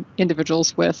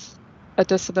individuals with a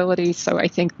disability. So I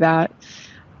think that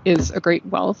is a great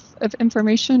wealth of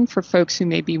information for folks who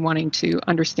may be wanting to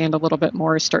understand a little bit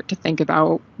more, start to think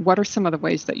about what are some of the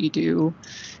ways that you do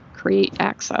create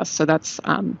access. So that's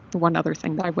the one other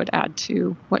thing that I would add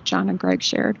to what John and Greg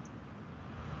shared.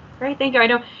 Great, thank you. I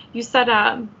know you said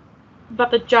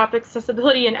about the job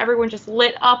accessibility and everyone just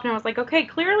lit up, and I was like, okay,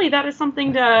 clearly that is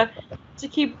something to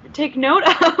take note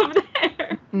of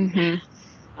there.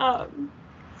 Mm-hmm.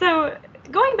 So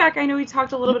going back, I know we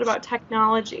talked a little bit about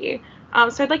technology,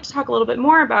 so I'd like to talk a little bit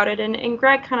more about it. And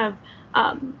Greg, kind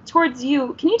of towards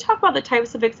you, can you talk about the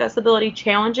types of accessibility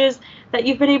challenges that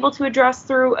you've been able to address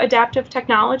through adaptive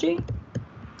technology?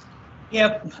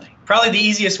 Yeah, probably the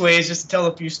easiest way is just to tell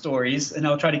a few stories, and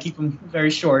I'll try to keep them very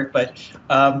short. But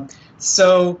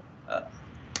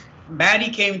Maddie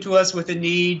came to us with a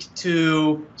need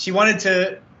she wanted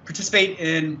to participate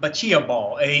in boccia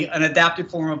ball, an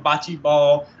adapted form of bocce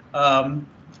ball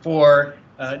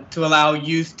to allow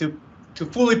youth to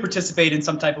fully participate in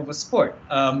some type of a sport.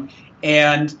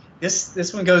 And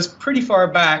this one goes pretty far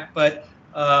back, but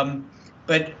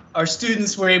our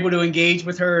students were able to engage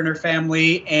with her and her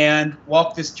family and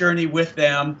walk this journey with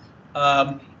them.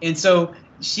 And so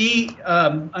she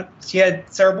had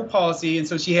cerebral palsy, and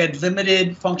so she had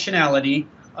limited functionality,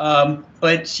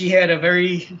 but she had a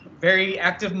very, very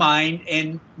active mind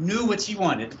and knew what she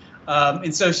wanted.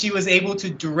 And so she was able to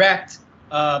direct,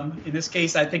 in this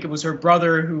case, I think it was her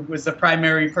brother who was the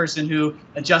primary person who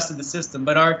adjusted the system.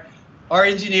 But our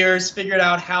engineers figured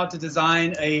out how to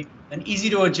design an easy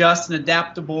to adjust and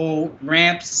adaptable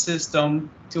ramp system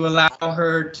to allow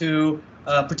her to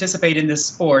participate in this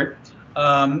sport.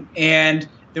 And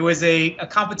there was a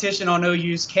competition on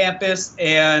OU's campus,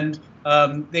 and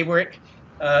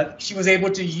she was able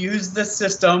to use the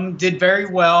system, did very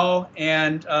well,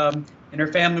 and her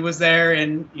family was there,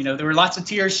 and there were lots of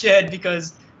tears shed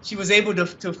because she was able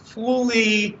to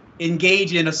fully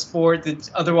engage in a sport that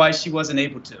otherwise she wasn't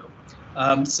able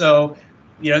to. So,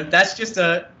 that's just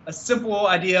a simple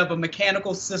idea of a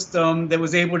mechanical system that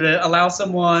was able to allow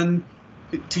someone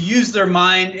to use their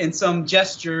mind and some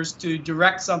gestures to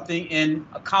direct something and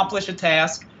accomplish a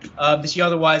task that she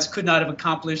otherwise could not have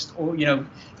accomplished, or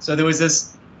so there was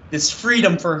this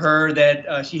freedom for her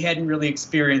that she hadn't really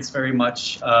experienced very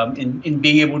much in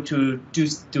being able to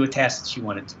do a task that she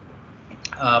wanted to.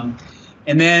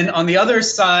 And then on the other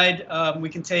side, we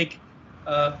can take,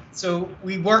 so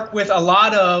we work with a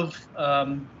lot of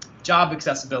job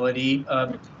accessibility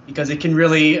because it can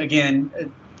really,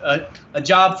 again, a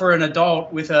job for an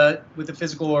adult with a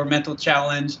physical or mental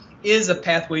challenge is a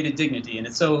pathway to dignity, and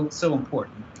it's so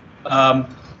important.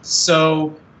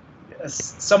 So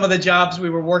some of the jobs we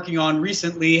were working on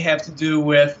recently have to do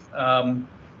with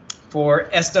for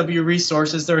SW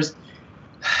Resources.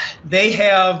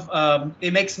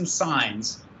 They make some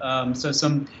signs, so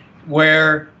some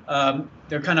where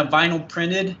they're kind of vinyl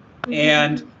printed,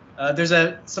 and there's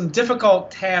some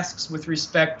difficult tasks with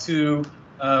respect to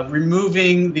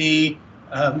removing the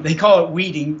they call it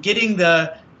weeding, getting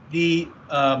the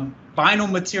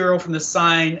vinyl material from the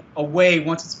sign away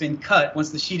once it's been cut, once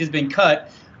the sheet has been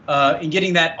cut, and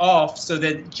getting that off so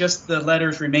that just the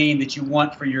letters remain that you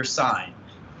want for your sign.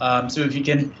 So if you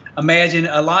can imagine,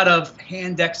 a lot of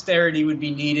hand dexterity would be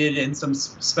needed and some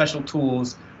special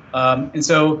tools. And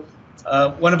so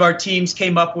one of our teams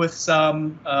came up with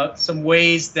some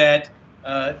ways that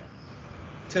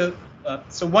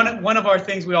so one of our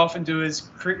things we often do is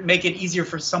make it easier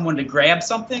for someone to grab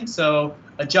something. So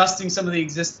adjusting some of the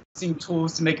existing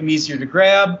tools to make them easier to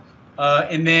grab,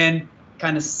 and then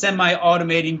kind of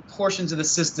semi-automating portions of the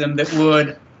system that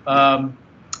would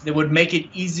make it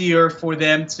easier for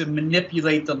them to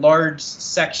manipulate the large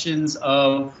sections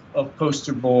of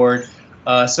poster board.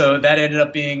 So that ended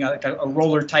up being a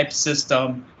roller type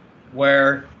system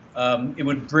where it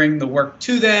would bring the work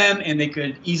to them, and they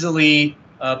could easily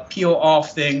peel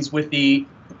off things with the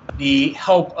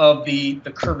help of the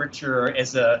curvature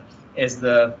as the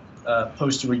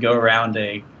poster would go around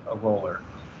a roller.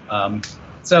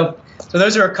 So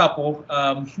those are a couple.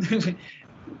 I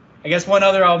guess one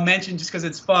other I'll mention just because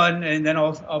it's fun, and then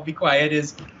I'll be quiet,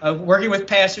 is working with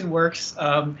Passion Works.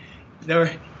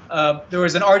 There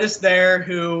was an artist there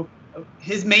who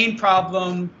his main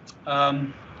problem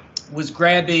was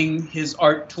grabbing his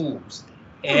art tools,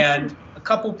 and a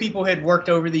couple people had worked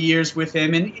over the years with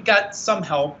him and got some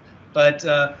help, but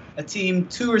a team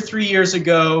 2 or 3 years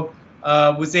ago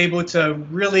was able to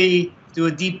really do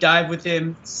a deep dive with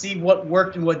him, see what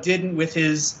worked and what didn't with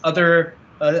his other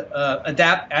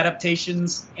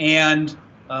adaptations, and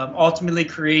ultimately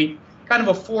create kind of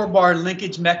a 4-bar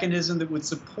linkage mechanism that would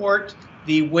support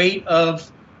the weight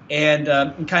of and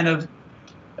kind of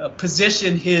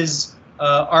position his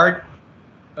art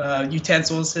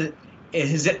utensils,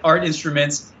 his art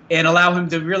instruments, and allow him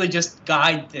to really just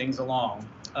guide things along.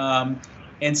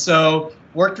 And so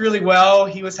worked really well.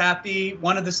 He was happy.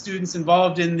 One of the students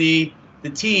involved in the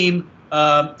team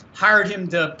hired him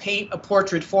to paint a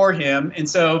portrait for him, and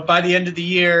so by the end of the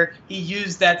year, he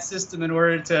used that system in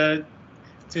order to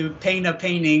paint a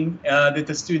painting that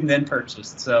the student then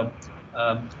purchased. So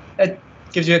that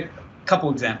gives you a couple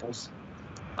examples.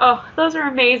 Oh, those are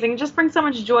amazing. Just brings so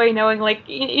much joy knowing, like,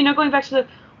 going back to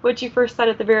what you first said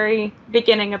at the very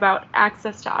beginning about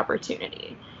access to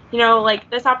opportunity. Like,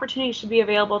 this opportunity should be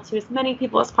available to as many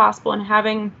people as possible, and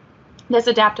having this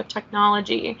adaptive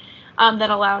technology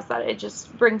that allows that, it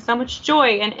just brings so much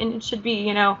joy, and it should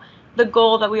be, the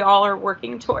goal that we all are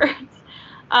working towards.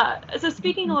 So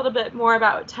speaking a little bit more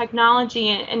about technology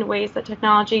and ways that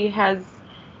technology has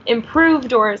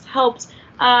improved or has helped,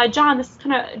 John, this is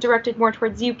kind of directed more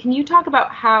towards you. Can you talk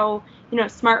about how,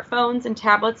 smartphones and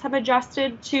tablets have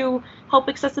adjusted to help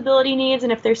accessibility needs,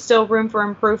 and if there's still room for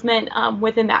improvement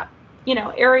within that,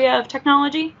 area of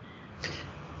technology?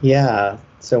 Yeah.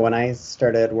 So when I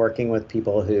started working with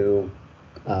people who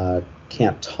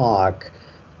can't talk,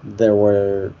 there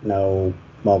were no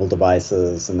mobile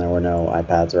devices and there were no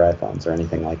iPads or iPhones or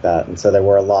anything like that. And so there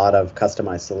were a lot of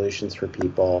customized solutions for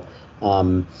people.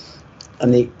 And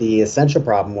the essential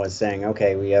problem was saying,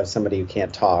 okay, we have somebody who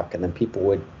can't talk, and then people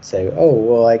would say, oh,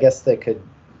 well, I guess they could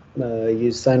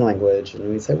use sign language. And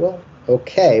we'd say, well,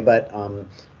 okay, but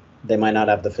they might not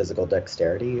have the physical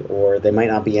dexterity, or they might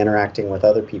not be interacting with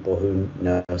other people who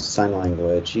know sign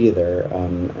language either,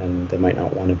 and they might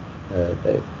not want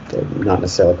to, they're not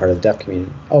necessarily part of the deaf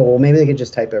community. Oh, well, maybe they can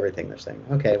just type everything they're saying.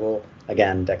 Okay, well,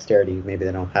 again, dexterity, maybe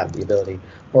they don't have the ability.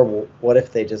 Or what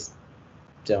if they just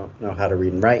don't know how to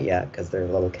read and write yet because they're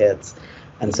little kids?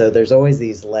 And so there's always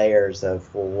these layers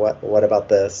of, well, what about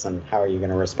this, and how are you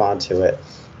going to respond to it?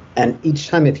 And each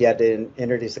time, if you had to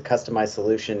introduce a customized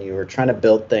solution, you were trying to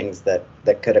build things that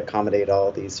could accommodate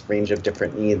all these range of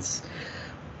different needs.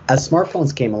 As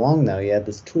smartphones came along, though, you had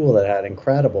this tool that had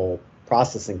incredible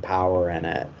processing power in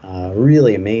it,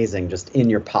 really amazing, just in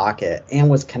your pocket, and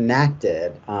was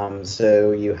connected.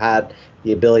 So you had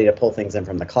the ability to pull things in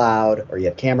from the cloud, or you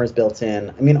had cameras built in.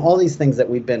 I mean, all these things that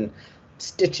we've been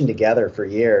stitching together for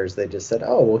years, they just said,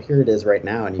 oh, well, here it is right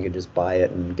now, and you could just buy it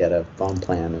and get a phone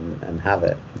plan and have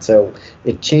it. And so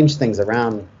it changed things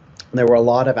around. There were a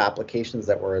lot of applications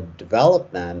that were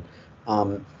developed then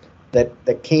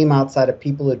that came outside of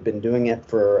people who had been doing it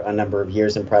for a number of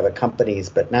years in private companies,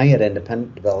 but now you had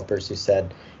independent developers who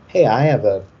said, hey, I have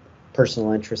a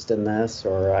personal interest in this,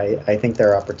 or I think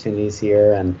there are opportunities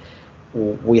here. And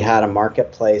we had a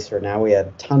marketplace where now we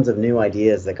had tons of new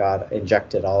ideas that got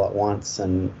injected all at once,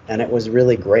 and it was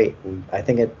really great. I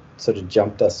think it sort of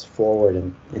jumped us forward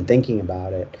in thinking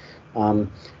about it.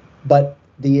 But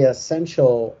the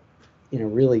essential,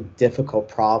 really difficult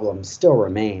problems still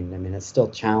remain. I mean, it's still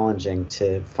challenging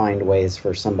to find ways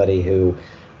for somebody who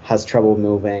has trouble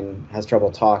moving, has trouble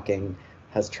talking,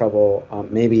 has trouble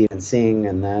maybe even seeing,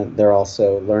 and then they're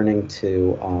also learning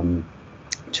to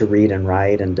read and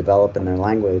write and develop in their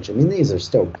language. I mean, these are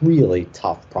still really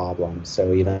tough problems.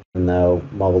 So even though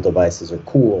mobile devices are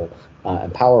cool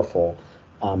and powerful,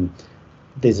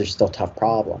 these are still tough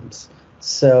problems.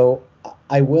 So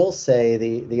I will say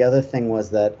the other thing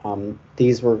was that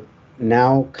these were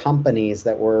now companies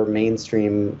that were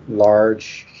mainstream,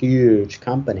 large, huge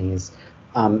companies,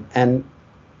 and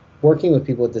working with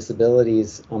people with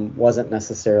disabilities wasn't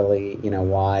necessarily,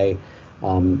 why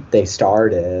they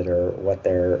started or what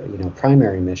their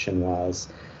primary mission was.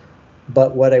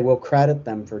 But what I will credit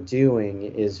them for doing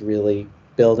is really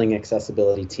building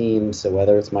accessibility teams. So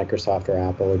whether it's Microsoft or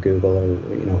Apple or Google or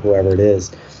whoever it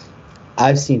is,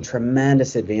 I've seen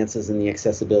tremendous advances in the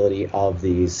accessibility of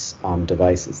these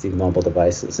devices, these mobile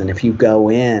devices. And if you go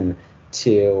in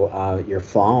to your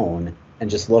phone and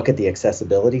just look at the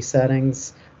accessibility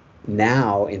settings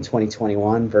now in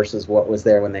 2021 versus what was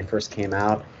there when they first came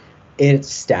out, it's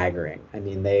staggering. I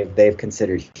mean, they've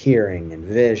considered hearing and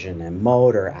vision and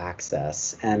motor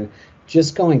access, and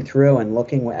just going through and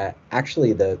looking at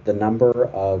actually the number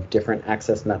of different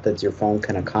access methods your phone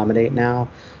can accommodate now,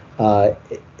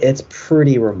 it's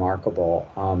pretty remarkable.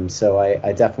 So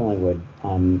I definitely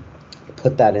would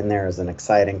put that in there as an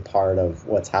exciting part of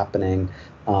what's happening,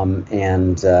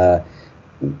 and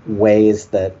ways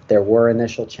that there were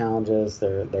initial challenges,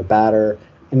 they're better.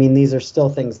 I mean, these are still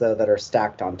things, though, that are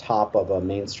stacked on top of a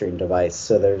mainstream device.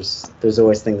 So there's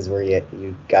always things where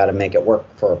you got to make it work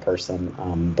for a person.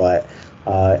 But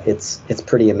it's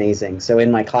pretty amazing. So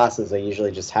in my classes, I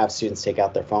usually just have students take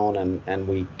out their phone and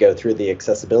we go through the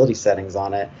accessibility settings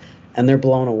on it, and they're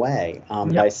blown away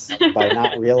by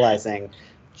not realizing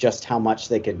just how much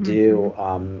they could do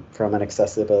from an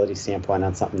accessibility standpoint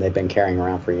on something they've been carrying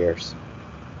around for years.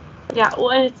 Yeah,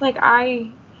 well, and it's like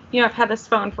I've had this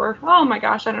phone for, oh my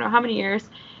gosh, I don't know how many years,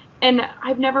 and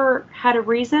I've never had a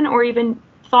reason or even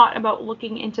thought about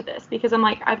looking into this, because I'm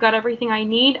like, I've got everything I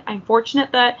need. I'm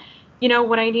fortunate that,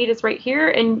 what I need is right here,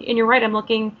 and you're right, I'm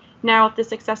looking now at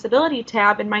this accessibility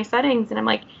tab in my settings, and I'm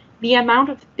like, the amount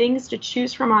of things to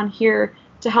choose from on here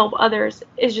to help others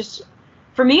is just,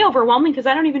 for me, overwhelming, because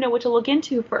I don't even know what to look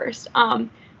into first.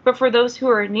 But for those who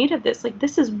are in need of this, like,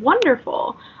 this is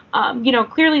wonderful.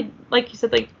 Clearly, like you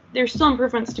said, like, there's still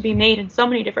improvements to be made in so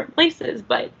many different places,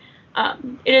 but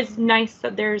it is nice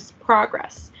that there's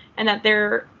progress and that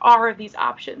there are these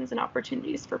options and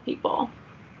opportunities for people.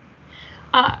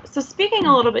 So speaking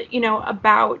a little bit,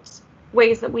 about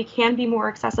ways that we can be more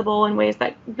accessible and ways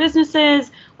that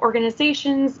businesses,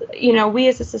 organizations, we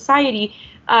as a society,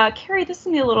 Carey, this is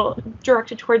going to be a little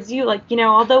directed towards you. Like,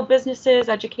 although businesses,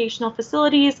 educational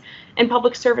facilities, and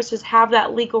public services have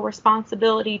that legal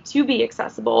responsibility to be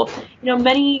accessible,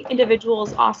 many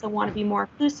individuals also want to be more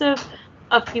inclusive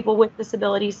of people with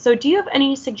disabilities. So do you have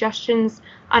any suggestions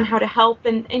on how to help?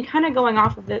 And kind of going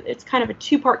off of it, it's kind of a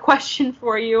two-part question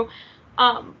for you.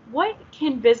 What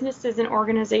can businesses and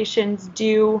organizations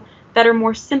do that are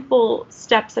more simple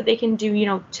steps that they can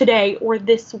do, today or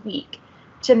this week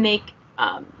to make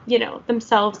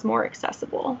themselves more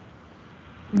accessible?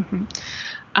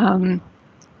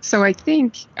 So I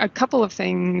think a couple of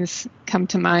things come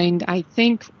to mind. I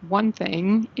think one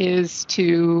thing is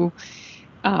to,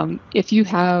 if you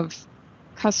have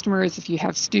customers, if you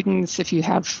have students, if you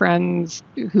have friends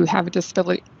who have a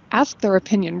disability, ask their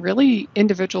opinion. Really,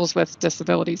 individuals with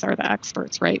disabilities are the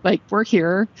experts, right? Like, we're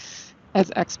here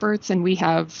as experts, and we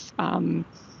have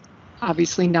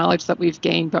obviously knowledge that we've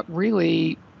gained, but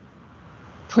really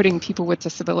putting people with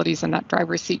disabilities in that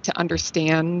driver's seat to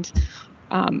understand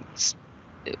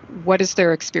what is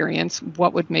their experience,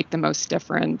 what would make the most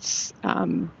difference,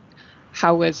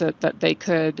 how is it that they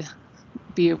could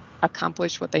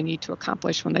accomplish what they need to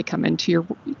accomplish when they come into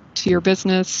your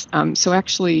business. So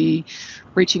actually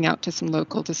reaching out to some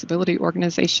local disability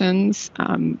organizations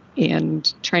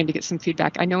and trying to get some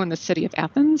feedback. I know in the city of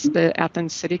Athens, the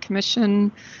Athens City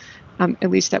Commission, at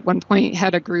least at one point,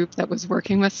 had a group that was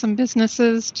working with some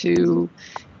businesses to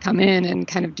come in and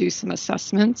kind of do some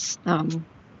assessments.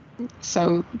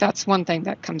 So that's one thing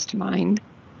that comes to mind.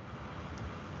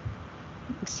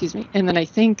 Excuse me. And then I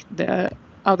think the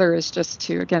other is just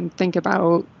to, again, think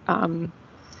about, and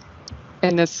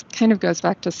this kind of goes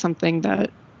back to something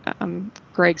that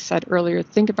Greg said earlier,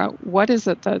 think about what is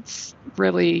it that's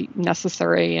really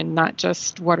necessary and not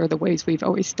just what are the ways we've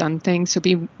always done things. So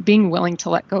being willing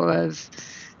to let go of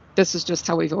this is just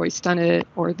how we've always done it,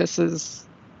 or this is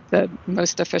the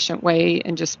most efficient way,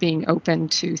 and just being open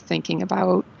to thinking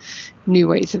about new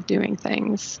ways of doing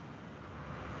things.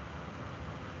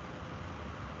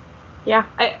 Yeah,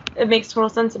 it makes total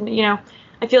sense. And,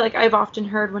 I feel like I've often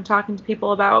heard when talking to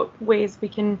people about ways we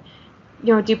can,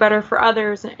 do better for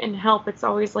others and help, it's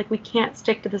always like we can't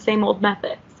stick to the same old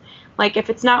methods. Like if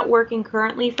it's not working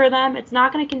currently for them, it's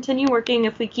not going to continue working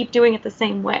if we keep doing it the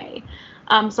same way.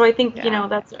 So I think,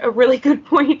 that's a really good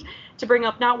point to bring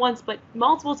up, not once, but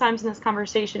multiple times in this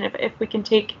conversation. If we can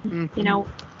take,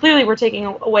 clearly we're taking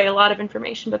away a lot of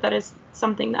information, but that is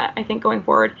something that I think going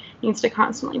forward needs to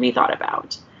constantly be thought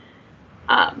about.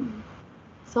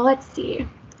 So let's see.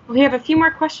 We have a few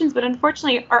more questions, but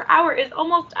unfortunately our hour is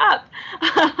almost up.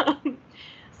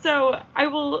 So I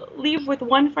will leave with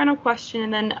one final question,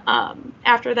 and then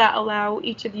after that allow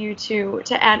each of you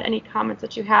to add any comments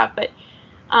that you have. But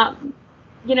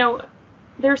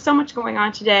there's so much going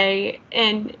on today,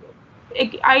 and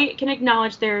I can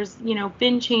acknowledge there's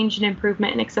been change and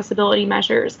improvement in accessibility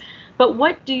measures. But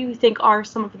what do you think are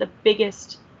some of the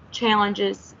biggest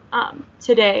challenges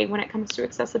today when it comes to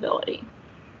accessibility?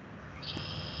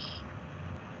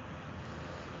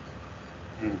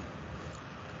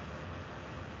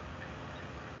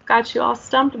 Got you all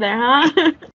stumped there,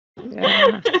 huh?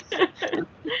 Yeah.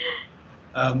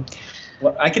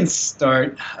 Well, I can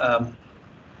start. Part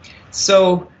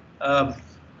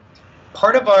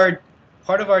of our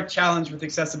challenge with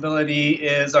accessibility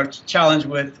is our challenge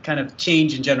with kind of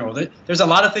change in general. There's a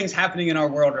lot of things happening in our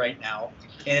world right now,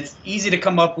 and it's easy to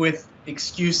come up with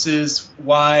excuses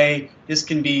why this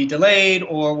can be delayed,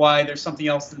 or why there's something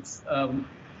else that's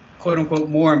quote unquote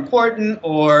more important,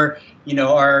 or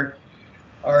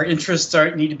our interests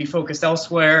need to be focused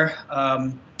elsewhere.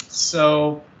 I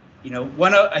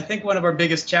think one of our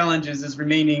biggest challenges is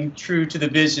remaining true to the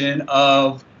vision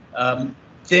of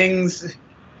things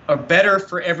are better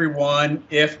for everyone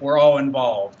if we're all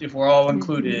involved, if we're all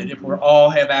included, if we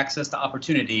all have access to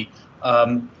opportunity.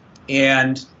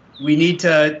 And we need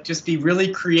to just be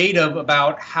really creative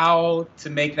about how to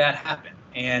make that happen,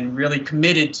 and really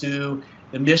committed to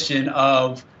the mission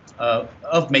of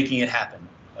making it happen.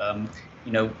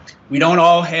 We don't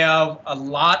all have a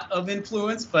lot of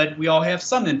influence, but we all have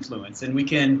some influence, and we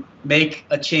can make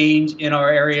a change in our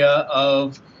area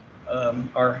of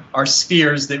our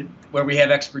spheres where we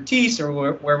have expertise,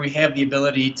 or where we have the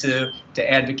ability to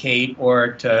advocate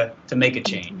or to make a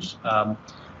change. I'm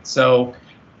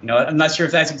not sure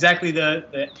if that's exactly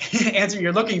the answer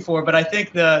you're looking for, but I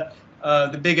think the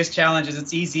biggest challenge is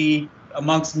it's easy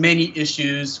amongst many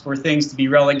issues for things to be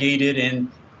relegated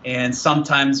and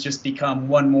sometimes just become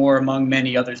one more among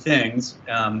many other things.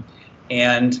 But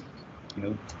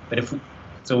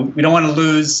we don't want to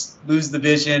lose the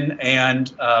vision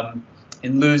and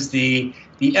lose the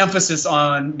emphasis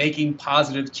on making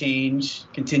positive change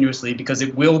continuously, because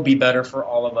it will be better for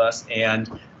all of us.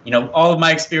 And all of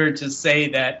my experiences say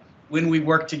that when we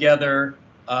work together,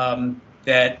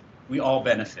 that we all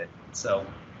benefit. So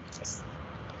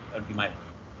that would be my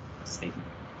statement.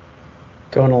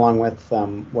 Going along with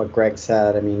what Greg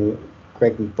said, I mean,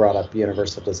 Greg brought up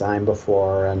universal design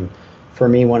before, and for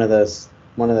me, one of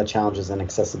the challenges in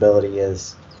accessibility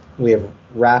is we have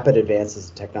rapid advances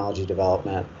in technology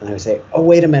development, and I say, oh,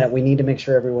 wait a minute, we need to make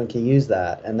sure everyone can use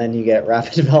that. And then you get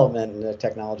rapid development in the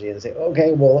technology and say,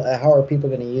 okay, well, how are people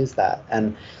going to use that?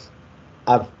 And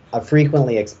I've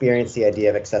frequently experienced the idea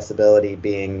of accessibility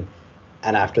being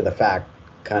an after the fact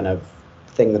kind of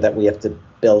thing that we have to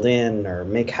build in or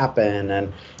make happen.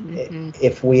 And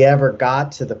if we ever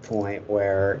got to the point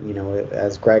where,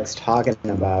 as Greg's talking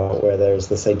about, where there's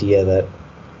this idea that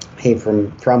hey,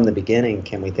 from the beginning,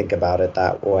 can we think about it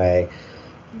that way?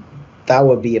 That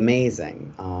would be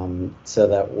amazing, so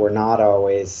that we're not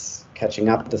always catching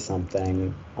up to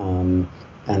something, and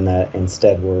that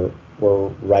instead we're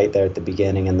right there at the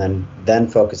beginning, and then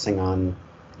focusing on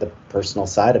the personal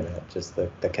side of it, just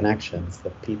the connections, the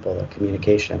people, the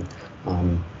communication.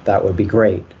 That would be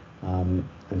great. And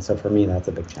so for me, that's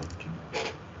a big challenge.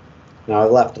 Now I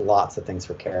left lots of things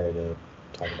for Carey to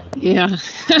talk about. Yeah.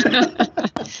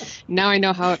 Now I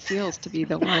know how it feels to be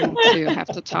the one to have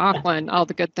to talk when all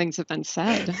the good things have been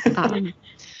said.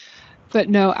 But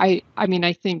no, I mean,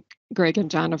 I think Greg and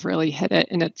John have really hit it,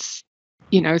 and it's,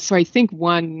 so I think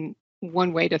one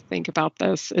way to think about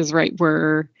this is, right,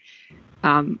 we're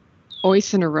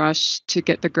always in a rush to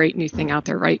get the great new thing out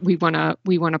there, right? We want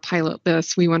to pilot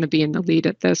this, we want to be in the lead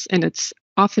at this, and it's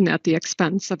often at the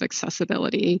expense of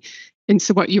accessibility. And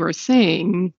so what you were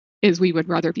saying is we would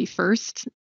rather be first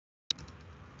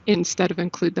instead of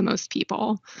include the most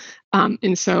people.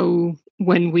 And so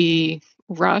when we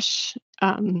rush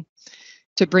to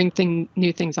bring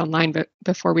new things online, but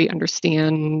before we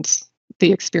understand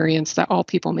the experience that all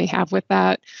people may have with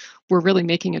that, we're really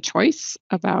making a choice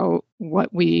about what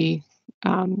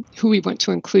who we want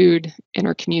to include in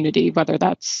our community, whether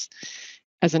that's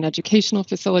as an educational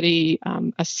facility,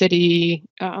 a city,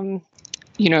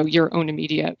 your own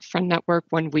immediate friend network.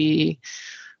 When we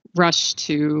rush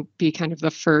to be kind of the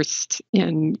first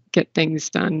and get things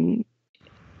done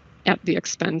at the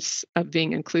expense of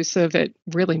being inclusive, it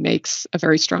really makes a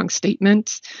very strong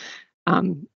statement,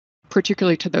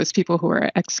 particularly to those people who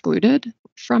are excluded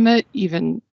from it.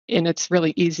 And it's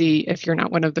really easy, if you're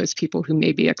not one of those people who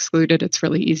may be excluded, it's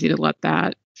really easy to let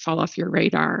that fall off your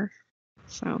radar.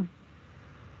 So.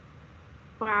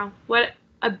 Wow, what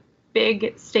a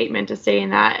big statement to say in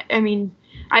that. I mean,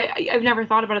 I've never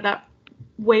thought about it that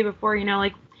way before,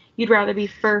 like you'd rather be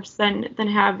first than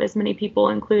have as many people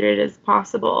included as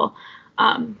possible.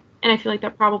 And I feel like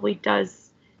that probably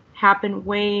does happen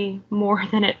way more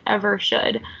than it ever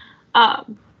should. That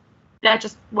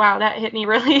hit me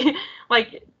really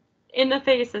like in the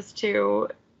face as to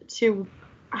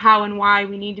how and why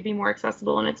we need to be more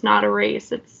accessible. And it's not a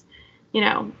race. It's,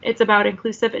 it's about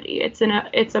inclusivity.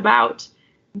 It's about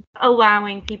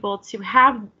allowing people to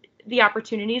have the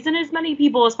opportunities, and as many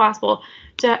people as possible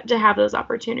to have those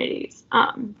opportunities.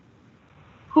 I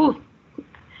wonder,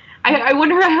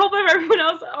 I hope everyone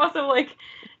else also like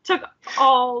took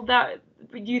all that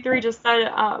you three just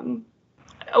said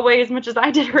away as much as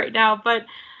I did right now. But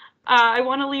I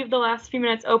want to leave the last few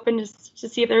minutes open just to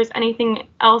see if there's anything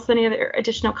else, any other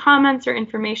additional comments or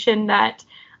information that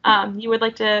you would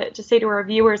like to say to our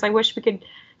viewers. I wish we could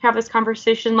have this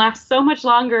conversation last so much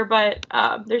longer, but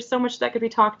there's so much that could be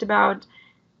talked about.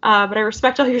 But I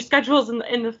respect all your schedules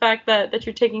and the fact that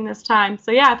you're taking this time.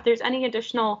 So yeah, if there's any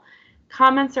additional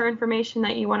comments or information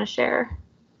that you want to share.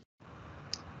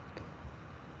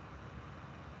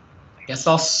 I guess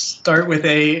I'll start with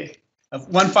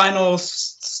one final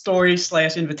story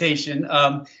 / invitation.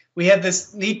 We have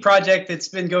this neat project that's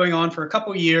been going on for a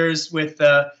couple years with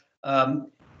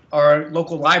our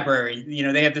local library.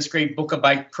 They have this great Book a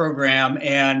Bike program,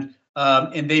 and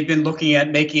they've been looking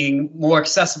at making more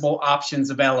accessible options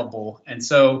available. And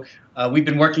so we've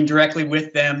been working directly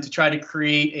with them to try to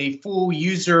create a full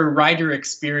user rider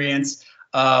experience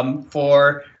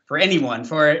for anyone,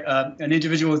 for an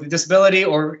individual with a disability,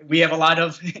 or we have a lot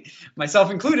of, myself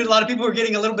included, a lot of people who are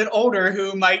getting a little bit older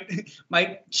who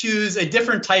might choose a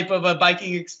different type of a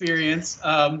biking experience.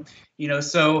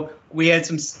 So we had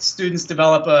some students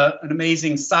develop an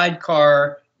amazing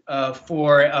sidecar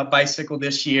for a bicycle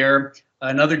this year.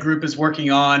 Another group is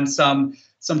working on some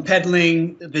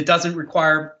pedaling that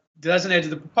doesn't add to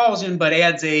the propulsion, but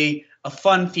adds a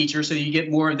fun feature so you get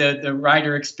more of the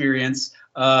rider experience.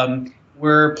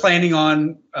 We're planning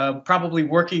on probably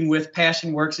working with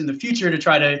Passion Works in the future to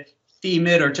try to theme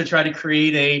it, or to try to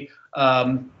create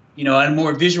a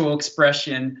more visual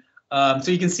expression. So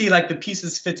you can see like the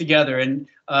pieces fit together. And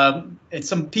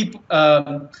some people,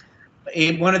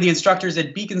 one of the instructors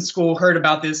at Beacon School heard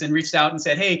about this and reached out and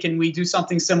said, hey, can we do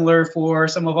something similar for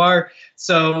some of our,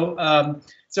 so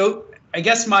I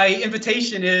guess my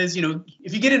invitation is,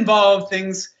 if you get involved,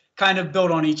 things kind of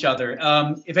build on each other.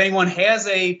 If anyone has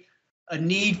a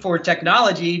need for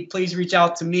technology, please reach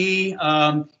out to me,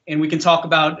 and we can talk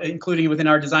about including it within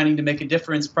our Designing to Make a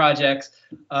Difference projects.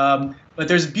 But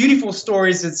there's beautiful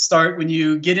stories that start when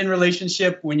you get in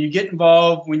relationship, when you get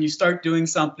involved, when you start doing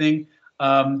something.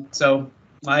 So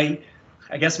I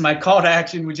guess my call to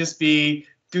action would just be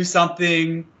do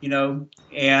something,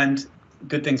 and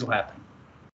good things will happen.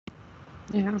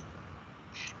 Yeah.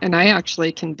 And I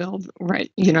actually can build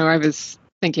right, I was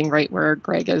thinking right where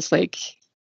Greg is, like,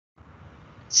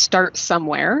 start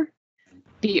somewhere,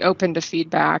 be open to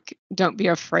feedback, don't be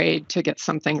afraid to get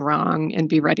something wrong, and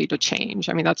be ready to change.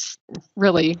 I mean, that's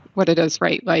really what it is,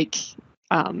 right? Like,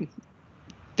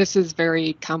 this is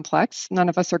very complex. None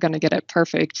of us are going to get it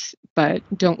perfect, but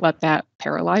don't let that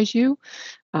paralyze you.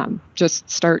 Just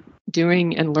start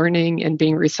doing and learning and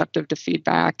being receptive to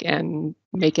feedback and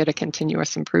make it a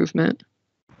continuous improvement.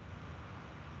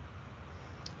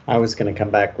 I was going to come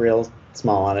back real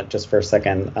small on it just for a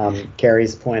second.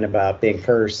 Carey's point about being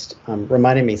first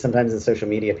reminded me, sometimes in social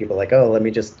media, people are like, oh, let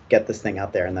me just get this thing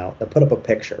out there. And they'll put up a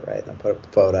picture, right? They'll put up a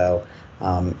photo,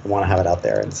 want to have it out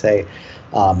there and say,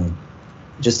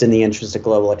 just in the interest of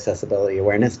Global Accessibility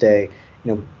Awareness Day,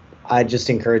 I just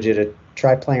encourage you to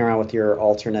try playing around with your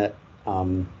alternate,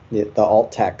 the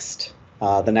alt text.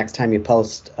 The next time you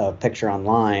post a picture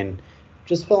online,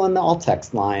 just fill in the alt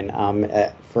text line.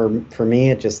 For me,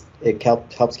 it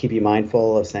helps keep you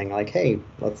mindful of saying, like, hey,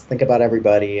 let's think about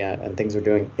everybody and things we're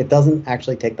doing. It doesn't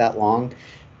actually take that long.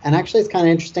 And actually, it's kind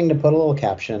of interesting to put a little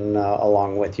caption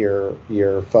along with your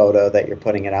photo that you're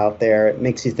putting it out there. It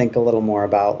makes you think a little more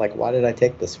about, like, why did I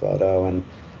take this photo and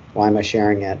why am I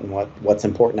sharing it and what's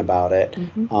important about it.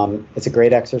 Mm-hmm. It's a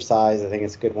great exercise. I think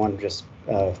it's a good one just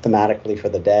thematically for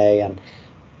the day. And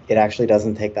it actually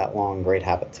doesn't take that long. Great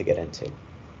habit to get into.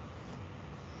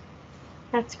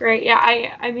 That's great. Yeah,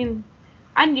 I mean,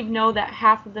 I didn't even know that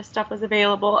half of this stuff was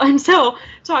available until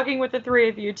talking with the three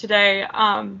of you today.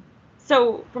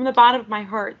 So from the bottom of my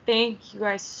heart, thank you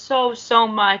guys so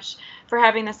much for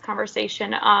having this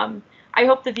conversation. I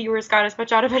hope the viewers got as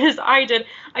much out of it as I did.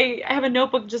 I have a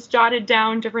notebook just jotted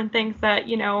down different things that,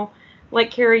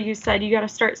 like Carey, you said, you got to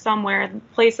start somewhere.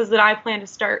 Places that I plan to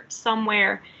start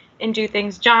somewhere and do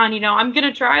things. John, I'm going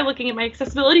to try looking at my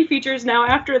accessibility features now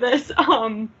after this.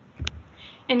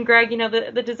 And Greg,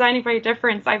 the designing by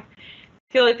difference, I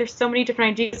feel like there's so many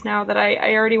different ideas now that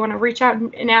I already want to reach out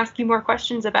and ask you more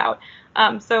questions about.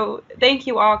 So thank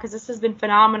you all, because this has been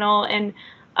phenomenal. And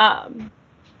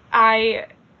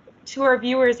to our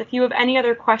viewers, if you have any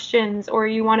other questions or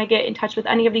you want to get in touch with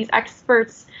any of these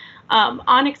experts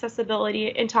on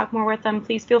accessibility and talk more with them,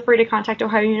 please feel free to contact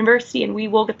Ohio University and we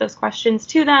will get those questions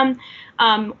to them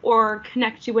or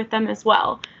connect you with them as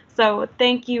well. So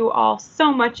thank you all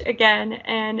so much again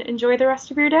and enjoy the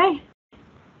rest of your day.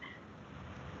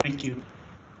 Thank you.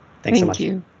 Thanks so much. Thank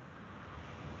you.